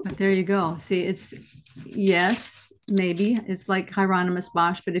 But there you go. See, yes, maybe it's like Hieronymus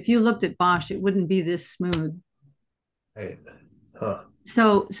Bosch, but if you looked at Bosch, it wouldn't be this smooth. Right. Huh.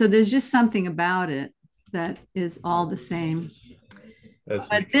 So there's just something about it that is all the same. That's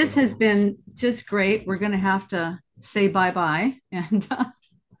But this interesting. has been just great. We're going to have to say bye-bye, and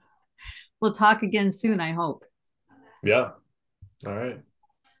we'll talk again soon, I hope. Yeah. All right.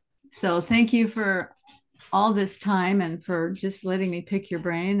 So thank you for all this time, and for just letting me pick your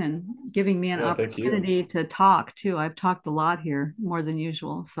brain and giving me an Yeah. Thank you. opportunity to talk too. I've talked a lot here, more than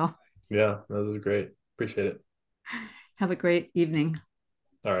usual. So Yeah. This is great. Appreciate it. have a great evening.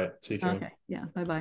 All right. See you, Karen. Okay. Yeah. Bye-bye.